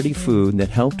plant-ready food that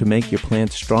help to make your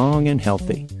plants strong and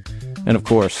healthy. And of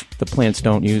course, the plants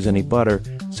don't use any butter,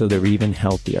 so they're even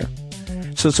healthier.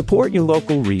 So support your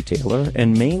local retailer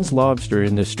and Maine's lobster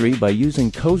industry by using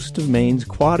Coast of Maine's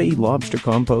Quaddy Lobster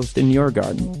Compost in your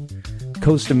garden.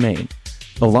 Coast of Maine,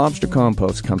 the lobster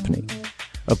compost company.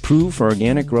 Approved for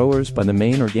organic growers by the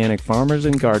Maine Organic Farmers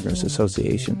and Gardeners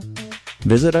Association.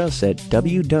 Visit us at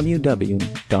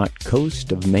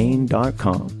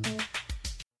www.coastofmaine.com.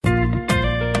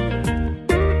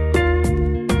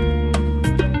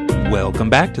 Welcome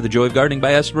back to the Joy of Gardening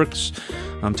by Estabrook's.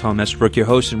 I'm Tom Estabrook, your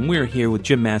host, and we're here with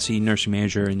Jim Massey, nursery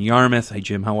manager in Yarmouth. Hi,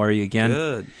 Jim. How are you again?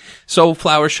 Good. So,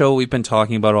 flower show, we've been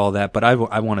talking about all that, but I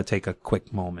want to take a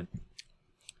quick moment.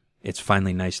 It's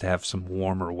finally nice to have some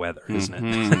warmer weather, isn't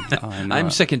it? Oh,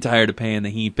 I'm sick and tired of paying the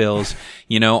heat bills.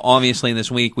 Obviously this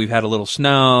week we've had a little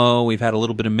snow, we've had a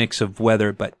little bit of mix of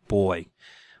weather, but boy,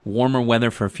 warmer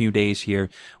weather for a few days here.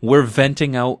 We're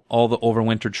venting out all the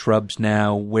overwintered shrubs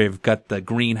now. We've got the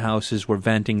greenhouses. We're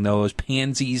venting those.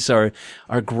 Pansies are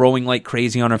growing like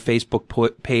crazy on our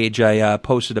Facebook page. I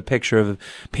posted a picture of a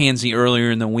pansy earlier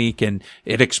in the week and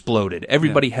it exploded.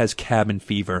 Everybody has cabin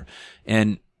fever,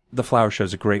 and the flower show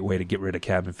is a great way to get rid of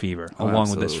cabin fever, along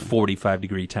with this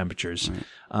 45-degree temperatures.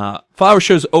 Right. Flower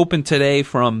show's open today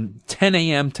from 10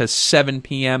 a.m. to 7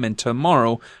 p.m. and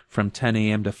tomorrow from 10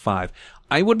 a.m. to 5.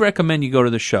 I would recommend you go to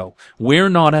the show. We're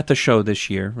not at the show this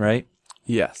year, right?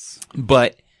 Yes.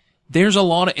 But there's a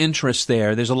lot of interest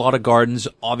there. There's a lot of gardens,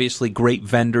 obviously great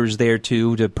vendors there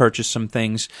too to purchase some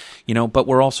things, but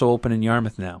we're also open in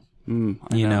Yarmouth now. I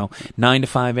know. 9 to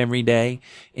 5 every day.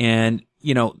 And,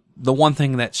 the one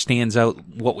thing that stands out,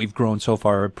 what we've grown so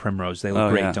far, are primrose. They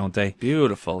look great, don't they?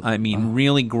 Beautiful. I mean,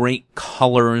 really great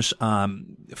colors,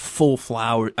 full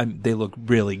flower. They look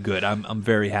really good. I'm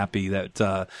very happy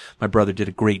that my brother did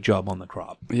a great job on the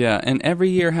crop. Yeah, and every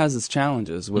year has its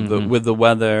challenges with the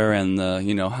weather and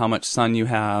the how much sun you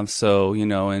have. So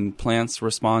and plants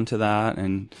respond to that.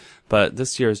 But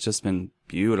this year has just been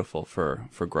beautiful for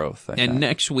growth. I think.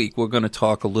 Next week we're going to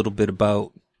talk a little bit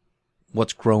about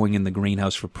what's growing in the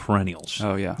greenhouse for perennials.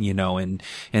 Oh, yeah. And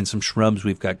some shrubs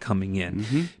we've got coming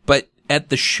in. But at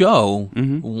the show,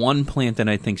 one plant that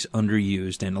I think's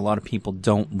underused and a lot of people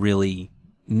don't really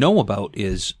know about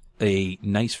is a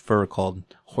nice fir called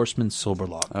Horseman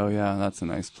Silberlock. Oh, yeah, that's a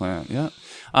nice plant. Yeah.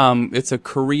 It's a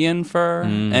Korean fir,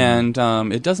 and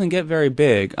it doesn't get very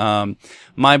big.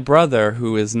 My brother,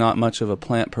 who is not much of a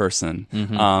plant person,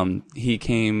 he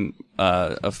came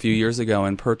a few years ago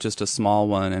and purchased a small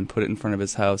one and put it in front of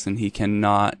his house, and he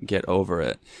cannot get over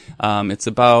it. It's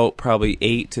about probably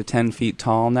 8 to 10 feet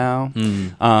tall now.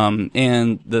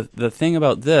 And the thing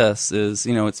about this is,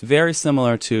 it's very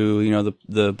similar to,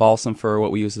 the balsam fir,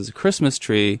 what we use as a Christmas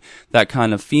tree, that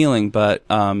kind of feeling, but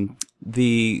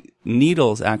the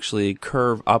needles actually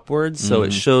curve upwards, so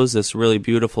it shows this really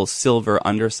beautiful silver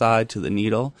underside to the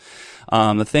needle.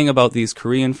 The thing about these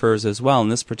Korean firs as well,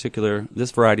 and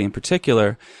this variety in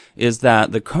particular, is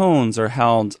that the cones are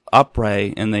held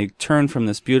upright and they turn from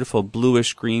this beautiful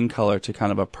bluish green color to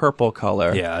kind of a purple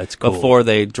color. Yeah, it's cool. Before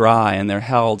they dry, and they're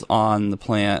held on the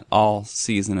plant all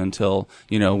season until,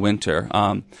 winter.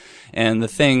 And the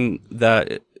thing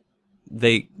that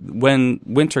when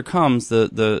winter comes,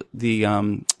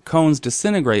 the cones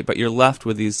disintegrate, but you're left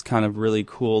with these kind of really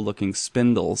cool looking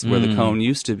spindles where the cone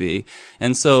used to be.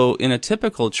 And so in a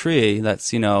typical tree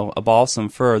that's, a balsam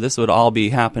fir, this would all be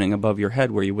happening above your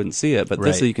head where you wouldn't see it. But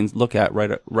this you can look at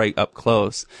right up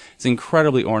close. It's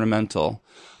incredibly ornamental.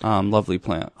 Lovely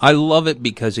plant. I love it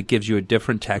because it gives you a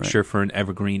different texture for an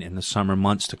evergreen in the summer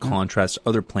months to contrast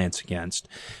other plants against.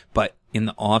 But in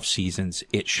the off seasons,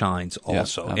 it shines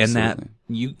also. And that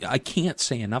I can't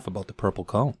say enough about the purple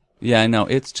cone. Yeah, I know.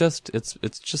 It's just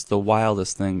the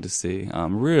wildest thing to see.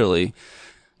 Really,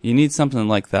 you need something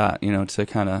like that, to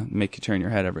kind of make you turn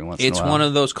your head every once in a while. It's one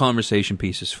of those conversation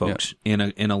pieces, folks, in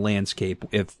a landscape.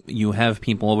 If you have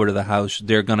people over to the house,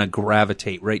 they're going to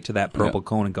gravitate right to that purple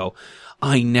cone and go,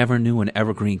 I never knew an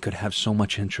evergreen could have so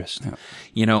much interest.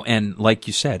 And like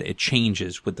you said, it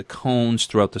changes with the cones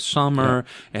throughout the summer,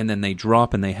 and then they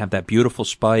drop and they have that beautiful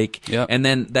spike, and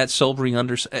then that silvery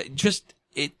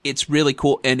it's really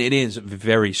cool, and it is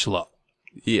very slow.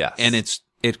 Yes. And it's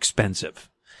expensive.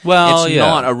 Well, it's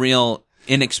not a real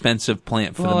inexpensive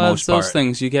plant for the most part. Those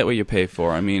things, you get what you pay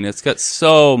for. I mean, it's got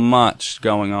so much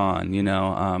going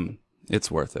on,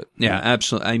 it's worth it. Yeah,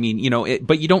 absolutely. I mean,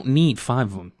 but you don't need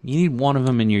 5 of them. You need 1 of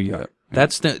them in your yard. Yeah.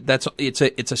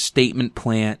 It's a statement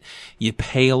plant. You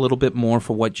pay a little bit more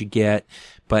for what you get,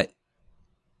 but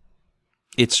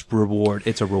it's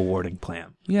a rewarding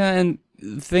plant. Yeah, and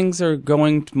things are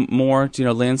going more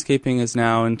to, landscaping is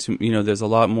now into, there's a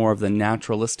lot more of the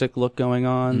naturalistic look going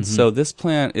on. So this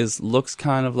plant looks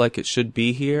kind of like it should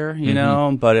be here,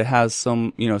 but it has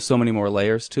some, so many more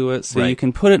layers to it. So you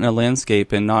can put it in a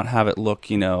landscape and not have it look,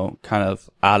 kind of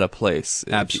out of place.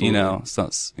 Absolutely.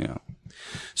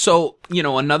 So,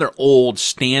 another old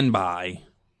standby,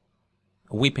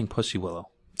 a weeping pussy willow.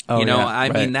 Oh, I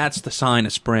mean, that's the sign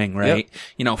of spring, right?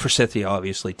 Forsythia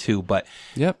obviously too, but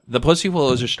the pussy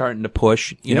willows are starting to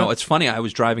push. It's funny. I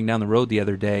was driving down the road the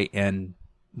other day and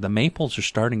the maples are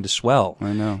starting to swell.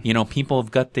 I know. People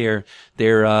have got their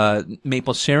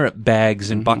maple syrup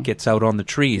bags and buckets out on the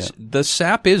trees. The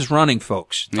sap is running,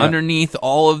 folks. Underneath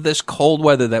all of this cold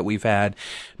weather that we've had,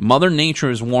 Mother Nature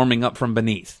is warming up from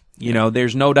beneath.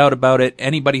 There's no doubt about it.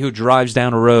 Anybody who drives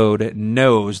down a road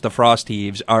knows the frost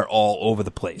heaves are all over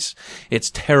the place. It's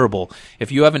terrible.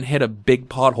 If you haven't hit a big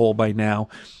pothole by now,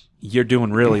 you're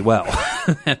doing really well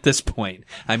at this point.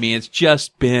 I mean, it's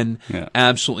just been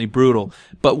absolutely brutal.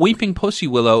 But weeping pussy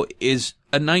willow is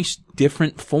a nice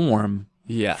different form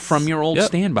from your old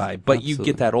standby. But Absolutely. You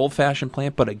get that old-fashioned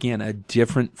plant, but again, a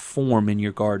different form in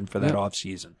your garden for that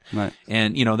off-season. Right.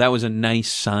 And, that was a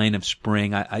nice sign of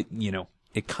spring.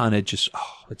 It kind of just,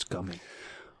 it's coming.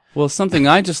 Well, something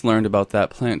I just learned about that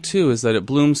plant too is that it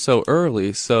blooms so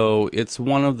early. So it's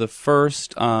one of the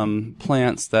first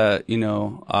plants that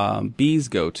bees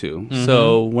go to. Mm-hmm.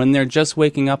 So when they're just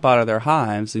waking up out of their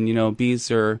hives, and bees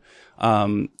are,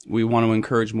 we want to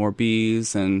encourage more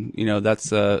bees, and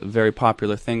that's a very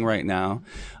popular thing right now.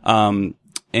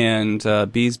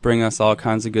 And bees bring us all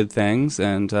kinds of good things,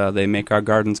 and they make our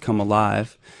gardens come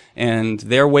alive. And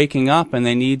they're waking up, and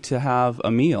they need to have a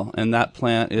meal. And that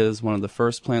plant is one of the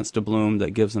first plants to bloom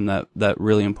that gives them that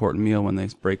really important meal when they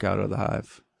break out of the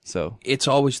hive. So it's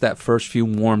always that first few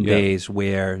warm days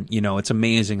where, it's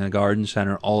amazing. A garden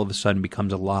center all of a sudden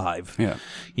becomes alive. Yeah.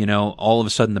 All of a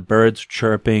sudden the birds are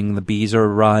chirping, the bees are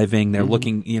arriving. They're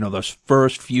looking, those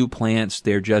first few plants,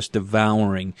 they're just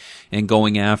devouring and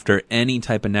going after any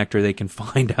type of nectar they can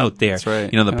find out there. That's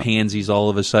right. The pansies all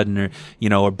of a sudden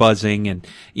are buzzing, and,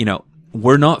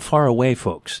 we're not far away,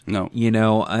 folks. No.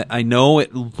 I know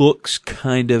it looks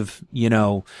kind of,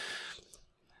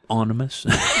 ominous,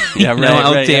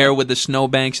 out there with the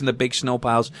snowbanks and the big snow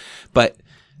piles. But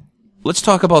let's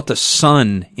talk about the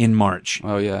sun in March.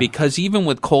 Oh, yeah. Because even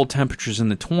with cold temperatures in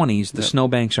the 20s, the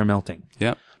snowbanks are melting.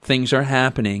 Yep. Things are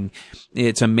happening.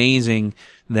 It's amazing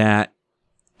that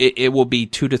it will be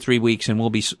 2 to 3 weeks, and we'll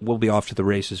be off to the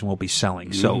races, and we'll be selling.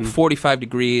 Mm-hmm. So 45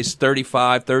 degrees,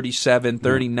 35, 37,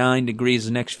 39 degrees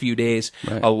the next few days.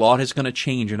 Right. A lot is going to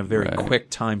change in a very quick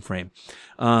time frame.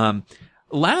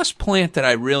 Last plant that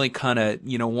I really kind of,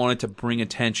 wanted to bring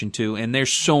attention to, and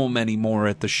there's so many more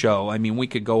at the show. I mean, we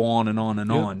could go on and on and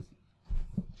on,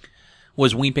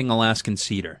 was Weeping Alaskan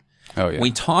Cedar. Oh, yeah.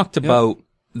 We talked about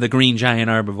the green giant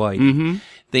arborvitae. Mm-hmm.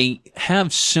 They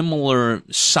have similar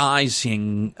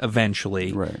sizing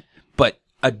eventually, but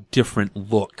a different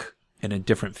look and a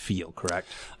different feel, correct?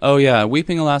 Oh, yeah.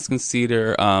 Weeping Alaskan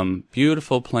Cedar,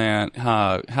 beautiful plant,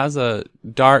 has a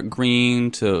dark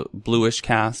green to bluish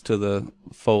cast to the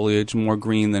foliage, more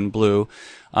green than blue,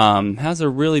 has a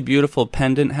really beautiful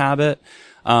pendant habit.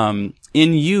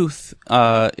 In youth,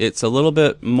 it's a little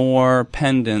bit more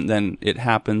pendant than it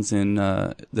happens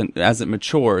as it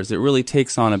matures. It really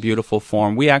takes on a beautiful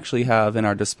form. We actually have in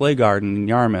our display garden in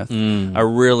Yarmouth a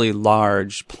really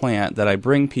large plant that I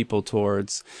bring people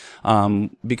towards,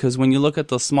 because when you look at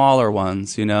the smaller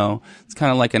ones, it's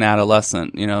kind of like an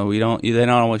adolescent. They don't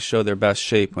always show their best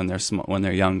shape when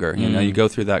they're younger. You go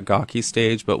through that gawky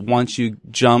stage, but once you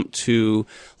jump to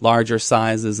larger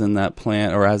sizes in that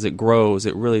plant, or as it grows,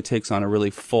 it really takes on a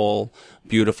really full,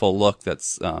 beautiful look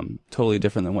that's totally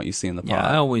different than what you see in the pot. Yeah,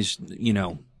 I always,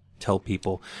 tell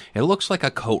people it looks like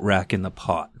a coat rack in the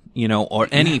pot, or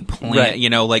any plant,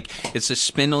 like it's a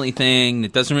spindly thing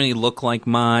that doesn't really look like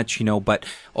much, but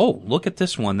look at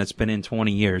this one that's been in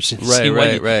 20 years.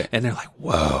 Right. And they're like,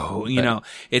 whoa,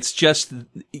 it's just,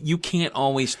 you can't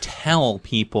always tell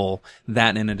people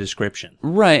that in a description.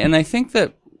 Right, and I think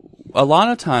that a lot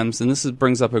of times, and this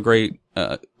brings up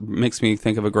makes me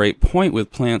think of a great point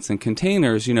with plants and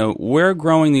containers, we're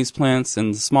growing these plants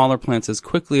and smaller plants as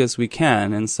quickly as we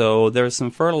can. And so there's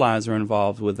some fertilizer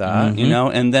involved with that,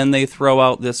 and then they throw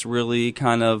out this really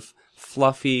kind of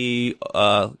fluffy,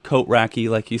 coat racky,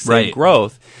 like you said,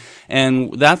 growth.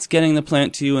 And that's getting the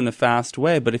plant to you in a fast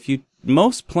way. But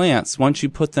most plants, once you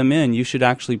put them in, you should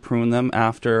actually prune them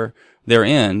after they're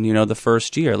in, the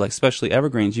first year, like especially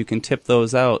evergreens. You can tip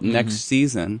those out next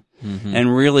season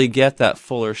and really get that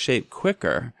fuller shape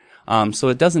quicker. So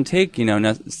it doesn't take,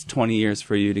 20 years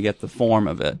for you to get the form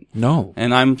of it. No.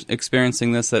 And I'm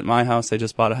experiencing this at my house. I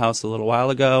just bought a house a little while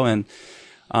ago, and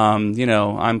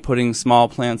I'm putting small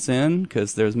plants in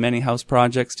because there's many house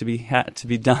projects to be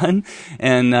done,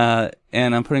 and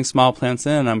I'm putting small plants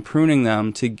in, and I'm pruning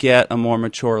them to get a more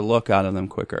mature look out of them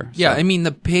quicker. Yeah, I mean,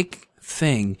 the big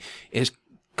thing is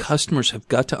customers have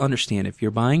got to understand, if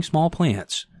you're buying small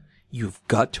plants, you've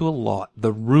got to allot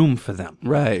the room for them.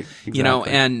 Right.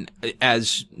 Exactly. And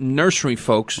as nursery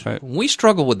folks, we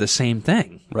struggle with the same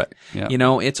thing. Right. Yeah.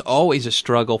 It's always a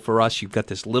struggle for us. You've got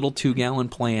this little 2-gallon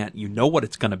plant. You know what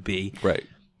it's going to be. Right.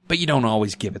 But you don't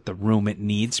always give it the room it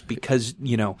needs because,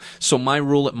 so my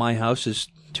rule at my house is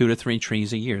 2 to 3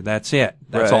 trees a year. That's it.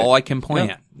 That's all I can plant.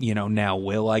 Yep. Now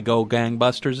will I go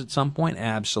gangbusters at some point?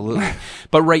 Absolutely.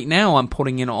 But right now I'm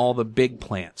putting in all the big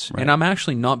plants, and I'm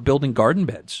actually not building garden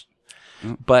beds.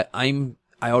 But I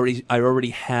already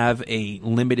have a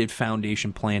limited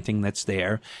foundation planting that's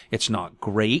there. It's not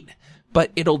great,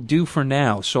 but it'll do for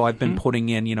now. So I've been putting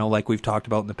in, like we've talked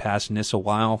about in the past, Nissa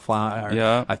wildflower.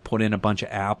 Yeah. I've put in a bunch of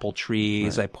apple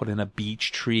trees. I put in a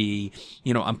beech tree.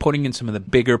 I'm putting in some of the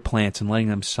bigger plants and letting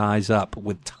them size up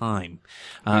with time.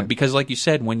 Because like you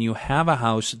said, when you have a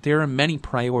house, there are many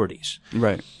priorities.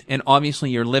 Right. And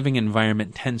obviously your living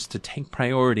environment tends to take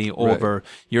priority over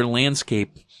your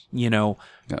landscape,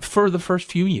 for the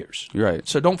first few years. Right.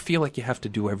 So don't feel like you have to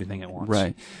do everything at once.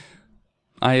 Right.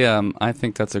 I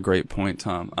think that's a great point,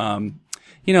 Tom. And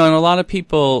a lot of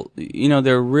people,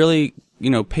 they're really,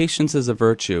 patience is a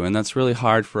virtue, and that's really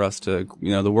hard for us to,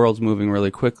 the world's moving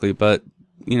really quickly, but,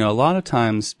 a lot of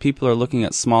times people are looking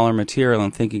at smaller material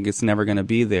and thinking it's never going to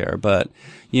be there, but,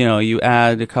 you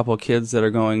add a couple of kids that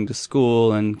are going to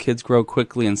school, and kids grow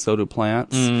quickly, and so do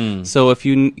plants. So if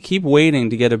you keep waiting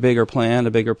to get a bigger plant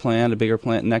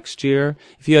next year,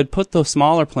 if you had put the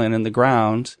smaller plant in the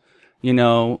ground,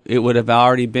 it would have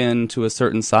already been to a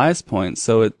certain size point.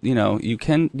 So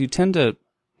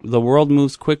the world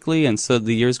moves quickly, and so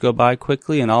the years go by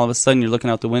quickly, and all of a sudden you're looking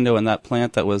out the window and that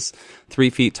plant that was 3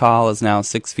 feet tall is now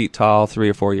 6 feet tall 3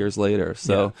 or 4 years later.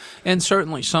 So, and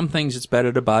certainly some things it's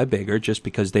better to buy bigger just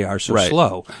because they are so Right.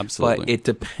 slow. Absolutely. But it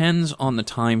depends on the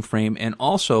time frame, and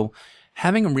also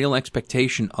having a real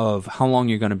expectation of how long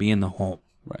you're going to be in the home.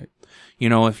 right.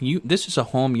 If this is a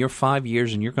home, you're 5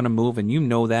 years and you're going to move, and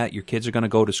that your kids are going to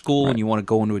go to school and you want to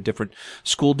go into a different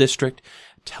school district,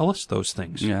 tell us those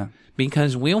things. Yeah.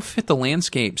 Because we'll fit the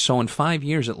landscape. So in 5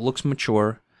 years, it looks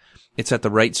mature. It's at the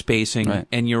right spacing, Right.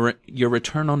 and your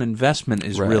return on investment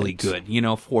is Right. really good,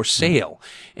 for sale.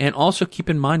 And also keep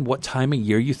in mind what time of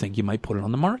year you think you might put it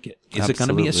on the market. Is it going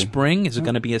to be a Absolutely. spring? Is it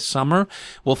going to be a summer?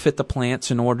 We'll fit the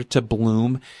plants in order to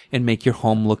bloom and make your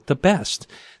home look the best.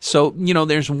 So,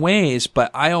 there's ways, but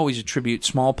I always attribute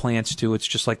small plants to it's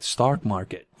just like the stock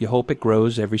market. You hope it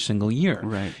grows every single year.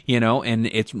 Right. And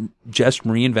it's just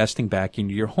reinvesting back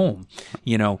into your home.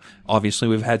 Obviously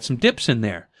we've had some dips in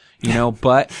there,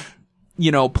 but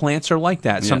plants are like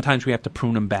that. Yeah. Sometimes we have to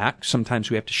prune them back.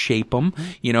 Sometimes we have to shape them.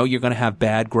 You're going to have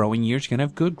bad growing years. You're going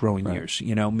to have good growing years.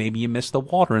 Maybe you miss the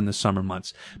water in the summer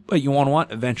months, but you want to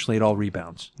what? Eventually it all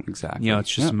rebounds. Exactly. It's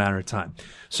just a matter of time.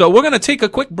 So we're going to take a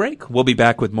quick break. We'll be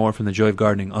back with more from the Joy of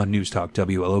Gardening on News Talk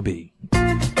WLOB.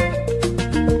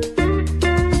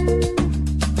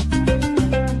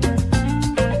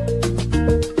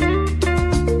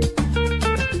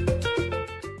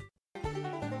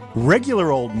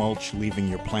 Regular old mulch leaving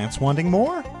your plants wanting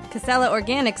more? Casella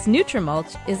Organics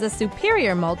Nutrimulch is a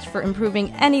superior mulch for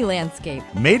improving any landscape.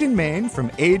 Made in Maine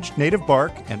from aged native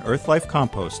bark and Earthlife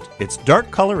compost, its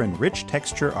dark color and rich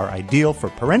texture are ideal for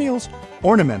perennials,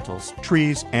 ornamentals,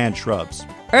 trees, and shrubs.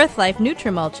 Earthlife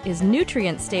Nutrimulch is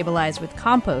nutrient stabilized with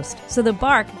compost, so the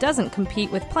bark doesn't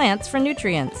compete with plants for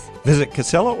nutrients. Visit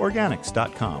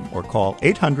CasellaOrganics.com or call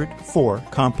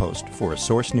 800-4-COMPOST for a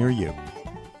source near you.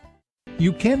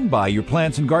 You can buy your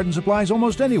plants and garden supplies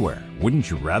almost anywhere.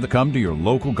 Wouldn't you rather come to your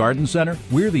local garden center?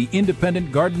 We're the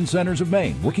Independent Garden Centers of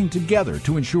Maine, working together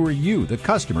to ensure you, the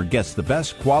customer, gets the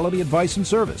best quality advice and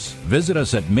service. Visit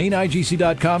us at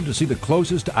MaineIGC.com to see the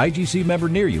closest IGC member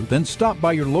near you, then stop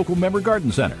by your local member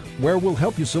garden center, where we'll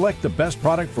help you select the best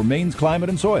product for Maine's climate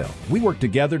and soil. We work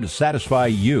together to satisfy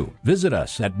you. Visit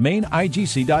us at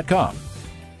MaineIGC.com.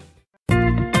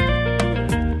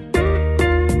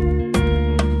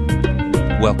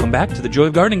 Welcome back to the Joy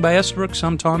of Gardening by Estabrook.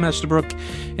 I'm Tom Estabrook,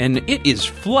 and it is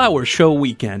Flower Show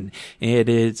weekend. It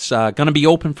is going to be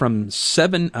open from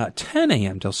 10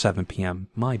 a.m. till 7 p.m.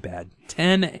 My bad.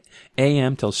 10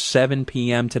 a.m. till 7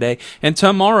 p.m. today, and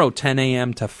tomorrow 10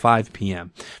 a.m. to 5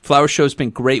 p.m. Flower Show's been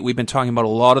great. We've been talking about a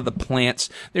lot of the plants.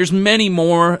 There's many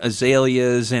more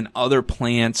azaleas and other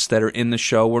plants that are in the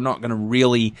show. We're not going to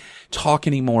really talk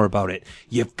anymore about it.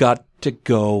 You've got to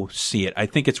go see it. I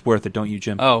think it's worth it, don't you,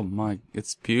 Jim? Oh my,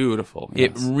 it's beautiful.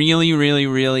 It Yes. really, really,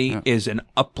 really is an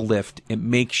uplift. It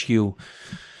makes you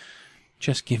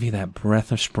just give you that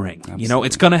breath of spring. Absolutely.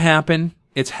 It's going to happen.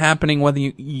 It's happening whether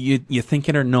you think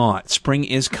it or not. Spring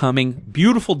is coming.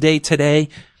 Beautiful day today.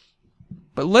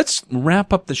 But let's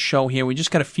wrap up the show here. We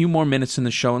just got a few more minutes in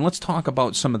the show, and let's talk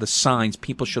about some of the signs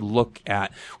people should look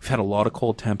at. We've had a lot of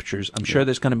cold temperatures. I'm sure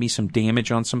there's going to be some damage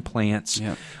on some plants.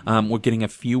 Yeah. We're getting a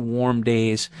few warm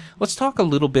days. Let's talk a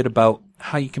little bit about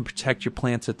how you can protect your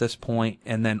plants at this point,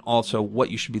 and then also what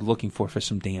you should be looking for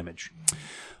some damage.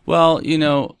 Well,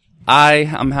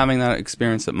 I'm having that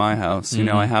experience at my house. You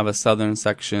know, I have a southern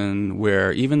section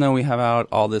where even though we have out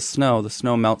all this snow, the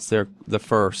snow melts there the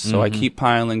first. So I keep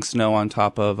piling snow on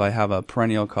top of, I have a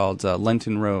perennial called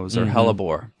Lenten Rose or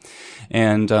Hellebore.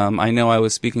 And I know I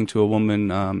was speaking to a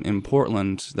woman in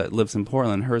Portland that lives in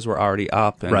Portland. Hers were already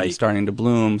up and starting to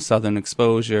bloom, southern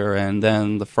exposure, and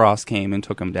then the frost came and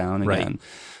took them down again.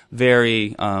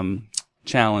 Very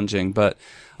challenging, but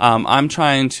I'm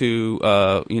trying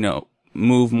to,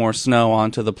 move more snow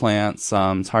onto the plants.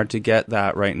 It's hard to get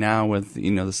that right now with,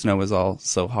 the snow is all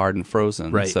so hard and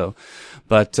frozen. Right. So,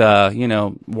 but,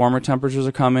 warmer temperatures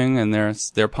are coming and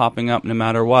they're popping up no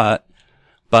matter what.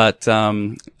 But,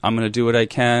 I'm going to do what I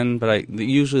can, but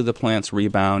usually the plants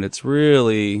rebound. It's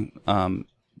really, when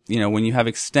you have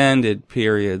extended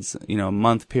periods,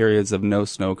 month periods of no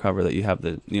snow cover that you have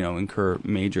to, incur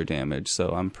major damage. So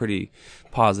I'm pretty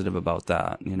positive about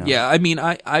that, Yeah, I mean,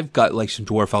 I've got like some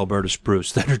dwarf Alberta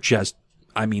spruce that are just,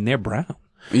 they're brown.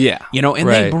 Yeah. And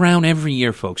they brown every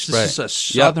year, folks. This is a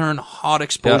southern hot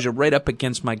exposure Yep. right up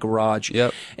against my garage.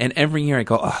 Yep. And every year I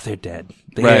go, oh, they're dead.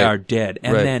 They are dead.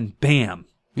 And then bam.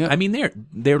 Yep. I mean,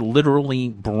 they're literally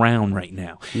brown right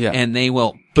now. Yeah. And they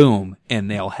will boom, and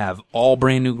they'll have all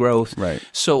brand new growth. Right.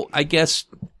 So I guess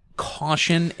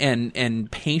caution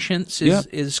and patience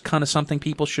is kind of something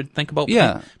people should think about.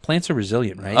 Yeah. Plants are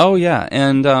resilient, right? Oh yeah.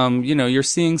 And, you're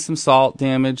seeing some salt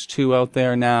damage too out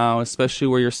there now, especially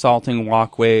where you're salting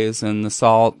walkways and the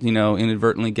salt,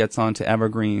 inadvertently gets onto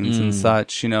evergreens and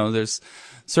such. There's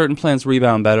certain plants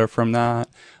rebound better from that.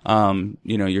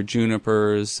 Your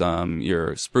junipers,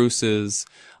 your spruces.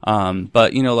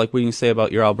 But, like when you say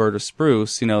about your Alberta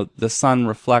spruce, the sun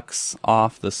reflects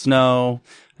off the snow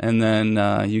and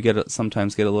then, you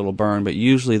sometimes get a little burn, but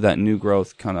usually that new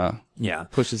growth kind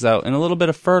of pushes out. And a little bit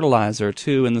of fertilizer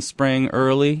too in the spring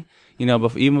early,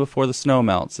 even before the snow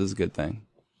melts is a good thing.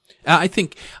 I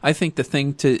think the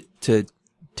thing to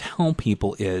tell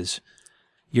people is,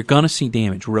 you're gonna see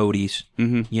damage, rhodies,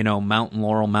 mountain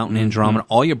laurel, mountain andromeda,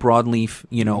 all your broadleaf,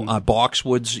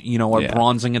 boxwoods, are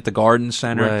bronzing at the garden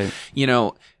center.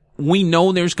 Right. We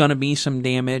know there's gonna be some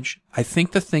damage. I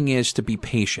think the thing is to be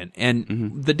patient.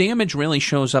 And the damage really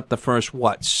shows up the first,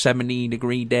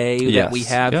 70-degree day that we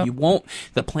have. Yep.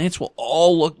 The plants will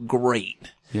all look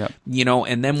great. Yep.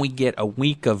 And then we get a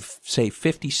week of, say,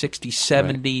 50, 60,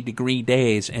 70-degree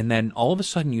days, and then all of a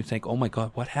sudden you think, oh my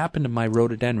God, what happened to my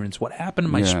rhododendrons? What happened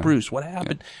to my spruce? What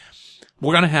happened?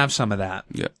 We're going to have some of that.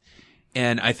 Yeah.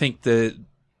 And I think the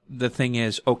thing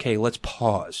is, okay, let's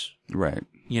pause. Right.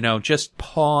 Just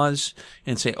pause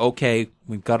and say, okay,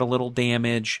 we've got a little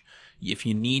damage. If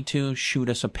you need to, shoot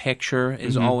us a picture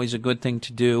is always a good thing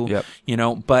to do.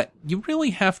 Yep. But you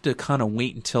really have to kind of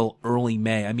wait until early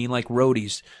May. I mean, like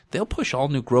rhodies, they'll push all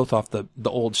new growth off the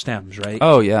old stems, right?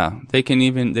 Oh yeah. They can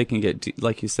get,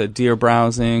 like you said, deer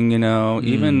browsing,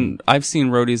 even I've seen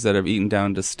rhodies that have eaten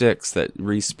down to sticks that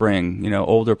respring,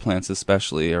 older plants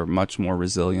especially are much more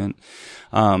resilient.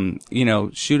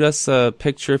 Shoot us a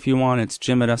picture if you want. It's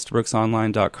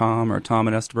jim@estabrooksonline.com or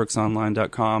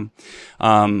tom@estabrooksonline.com.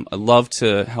 I'd love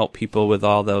to help people with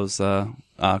all those,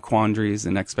 quandaries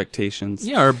and expectations.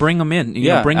 Yeah, or bring them in.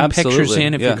 Bring pictures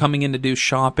in if you're coming in to do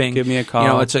shopping. Give me a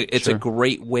call. It's a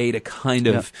great way to kind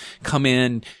of come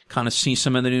in, kind of see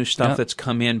some of the new stuff that's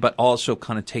come in, but also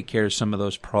kind of take care of some of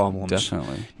those problems.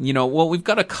 Definitely. We've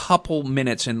got a couple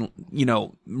minutes, and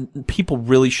people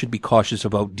really should be cautious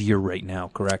about deer right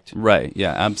now. Correct? Right.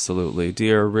 Yeah. Absolutely.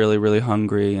 Deer are really, really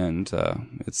hungry, and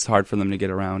it's hard for them to get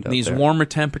around. These warmer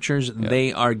temperatures,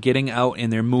 they are getting out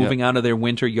and they're moving out of their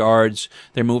winter yards.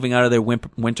 They're moving out of their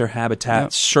winter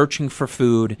habitat, searching for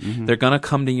food. They're going to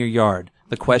come to your yard.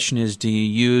 The question is, do you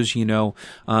use,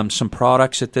 some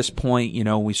products at this point?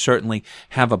 We certainly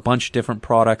have a bunch of different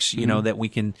products, that we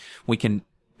can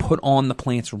put on the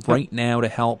plants right now to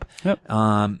help.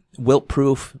 Wilt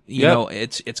proof,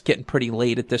 it's getting pretty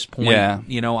late at this point. Yeah.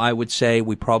 I would say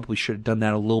we probably should have done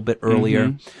that a little bit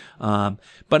earlier.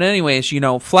 But anyways,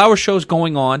 flower show's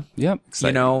going on. Yep.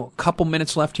 Exciting. A couple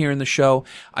minutes left here in the show.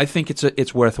 I think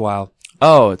it's worthwhile.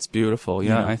 Oh, it's beautiful.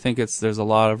 Yeah. I think there's a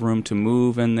lot of room to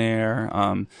move in there.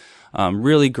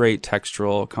 Really great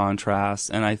textural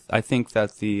contrast. And I think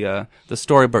that the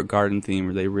storybook garden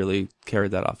theme, they really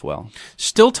carried that off well.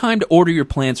 Still time to order your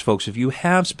plants, folks. If you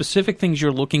have specific things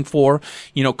you're looking for,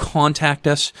 contact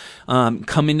us.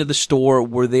 Come into the store.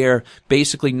 We're there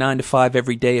basically 9 to 5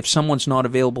 every day. If someone's not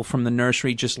available from the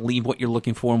nursery, just leave what you're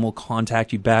looking for and we'll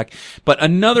contact you back. But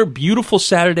another beautiful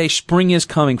Saturday. Spring is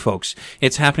coming, folks.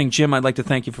 It's happening. Jim, I'd like to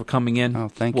thank you for coming in. Oh,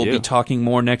 thank you. We'll be talking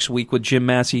more next week with Jim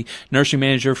Massey, nursery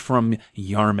manager from from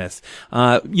Yarmouth.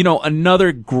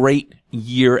 Another great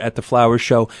year at the flower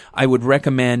show. I would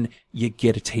recommend you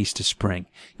get a taste of spring.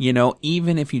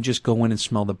 Even if you just go in and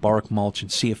smell the bark mulch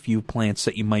and see a few plants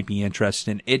that you might be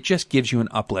interested in, it just gives you an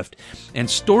uplift. And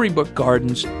Storybook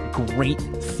Gardens, great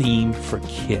theme for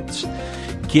kids.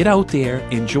 Get out there,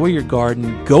 enjoy your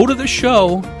garden, go to the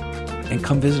show, and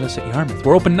come visit us at Yarmouth.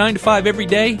 We're open 9 to 5 every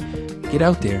day. Get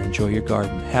out there, enjoy your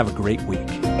garden. Have a great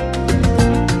week.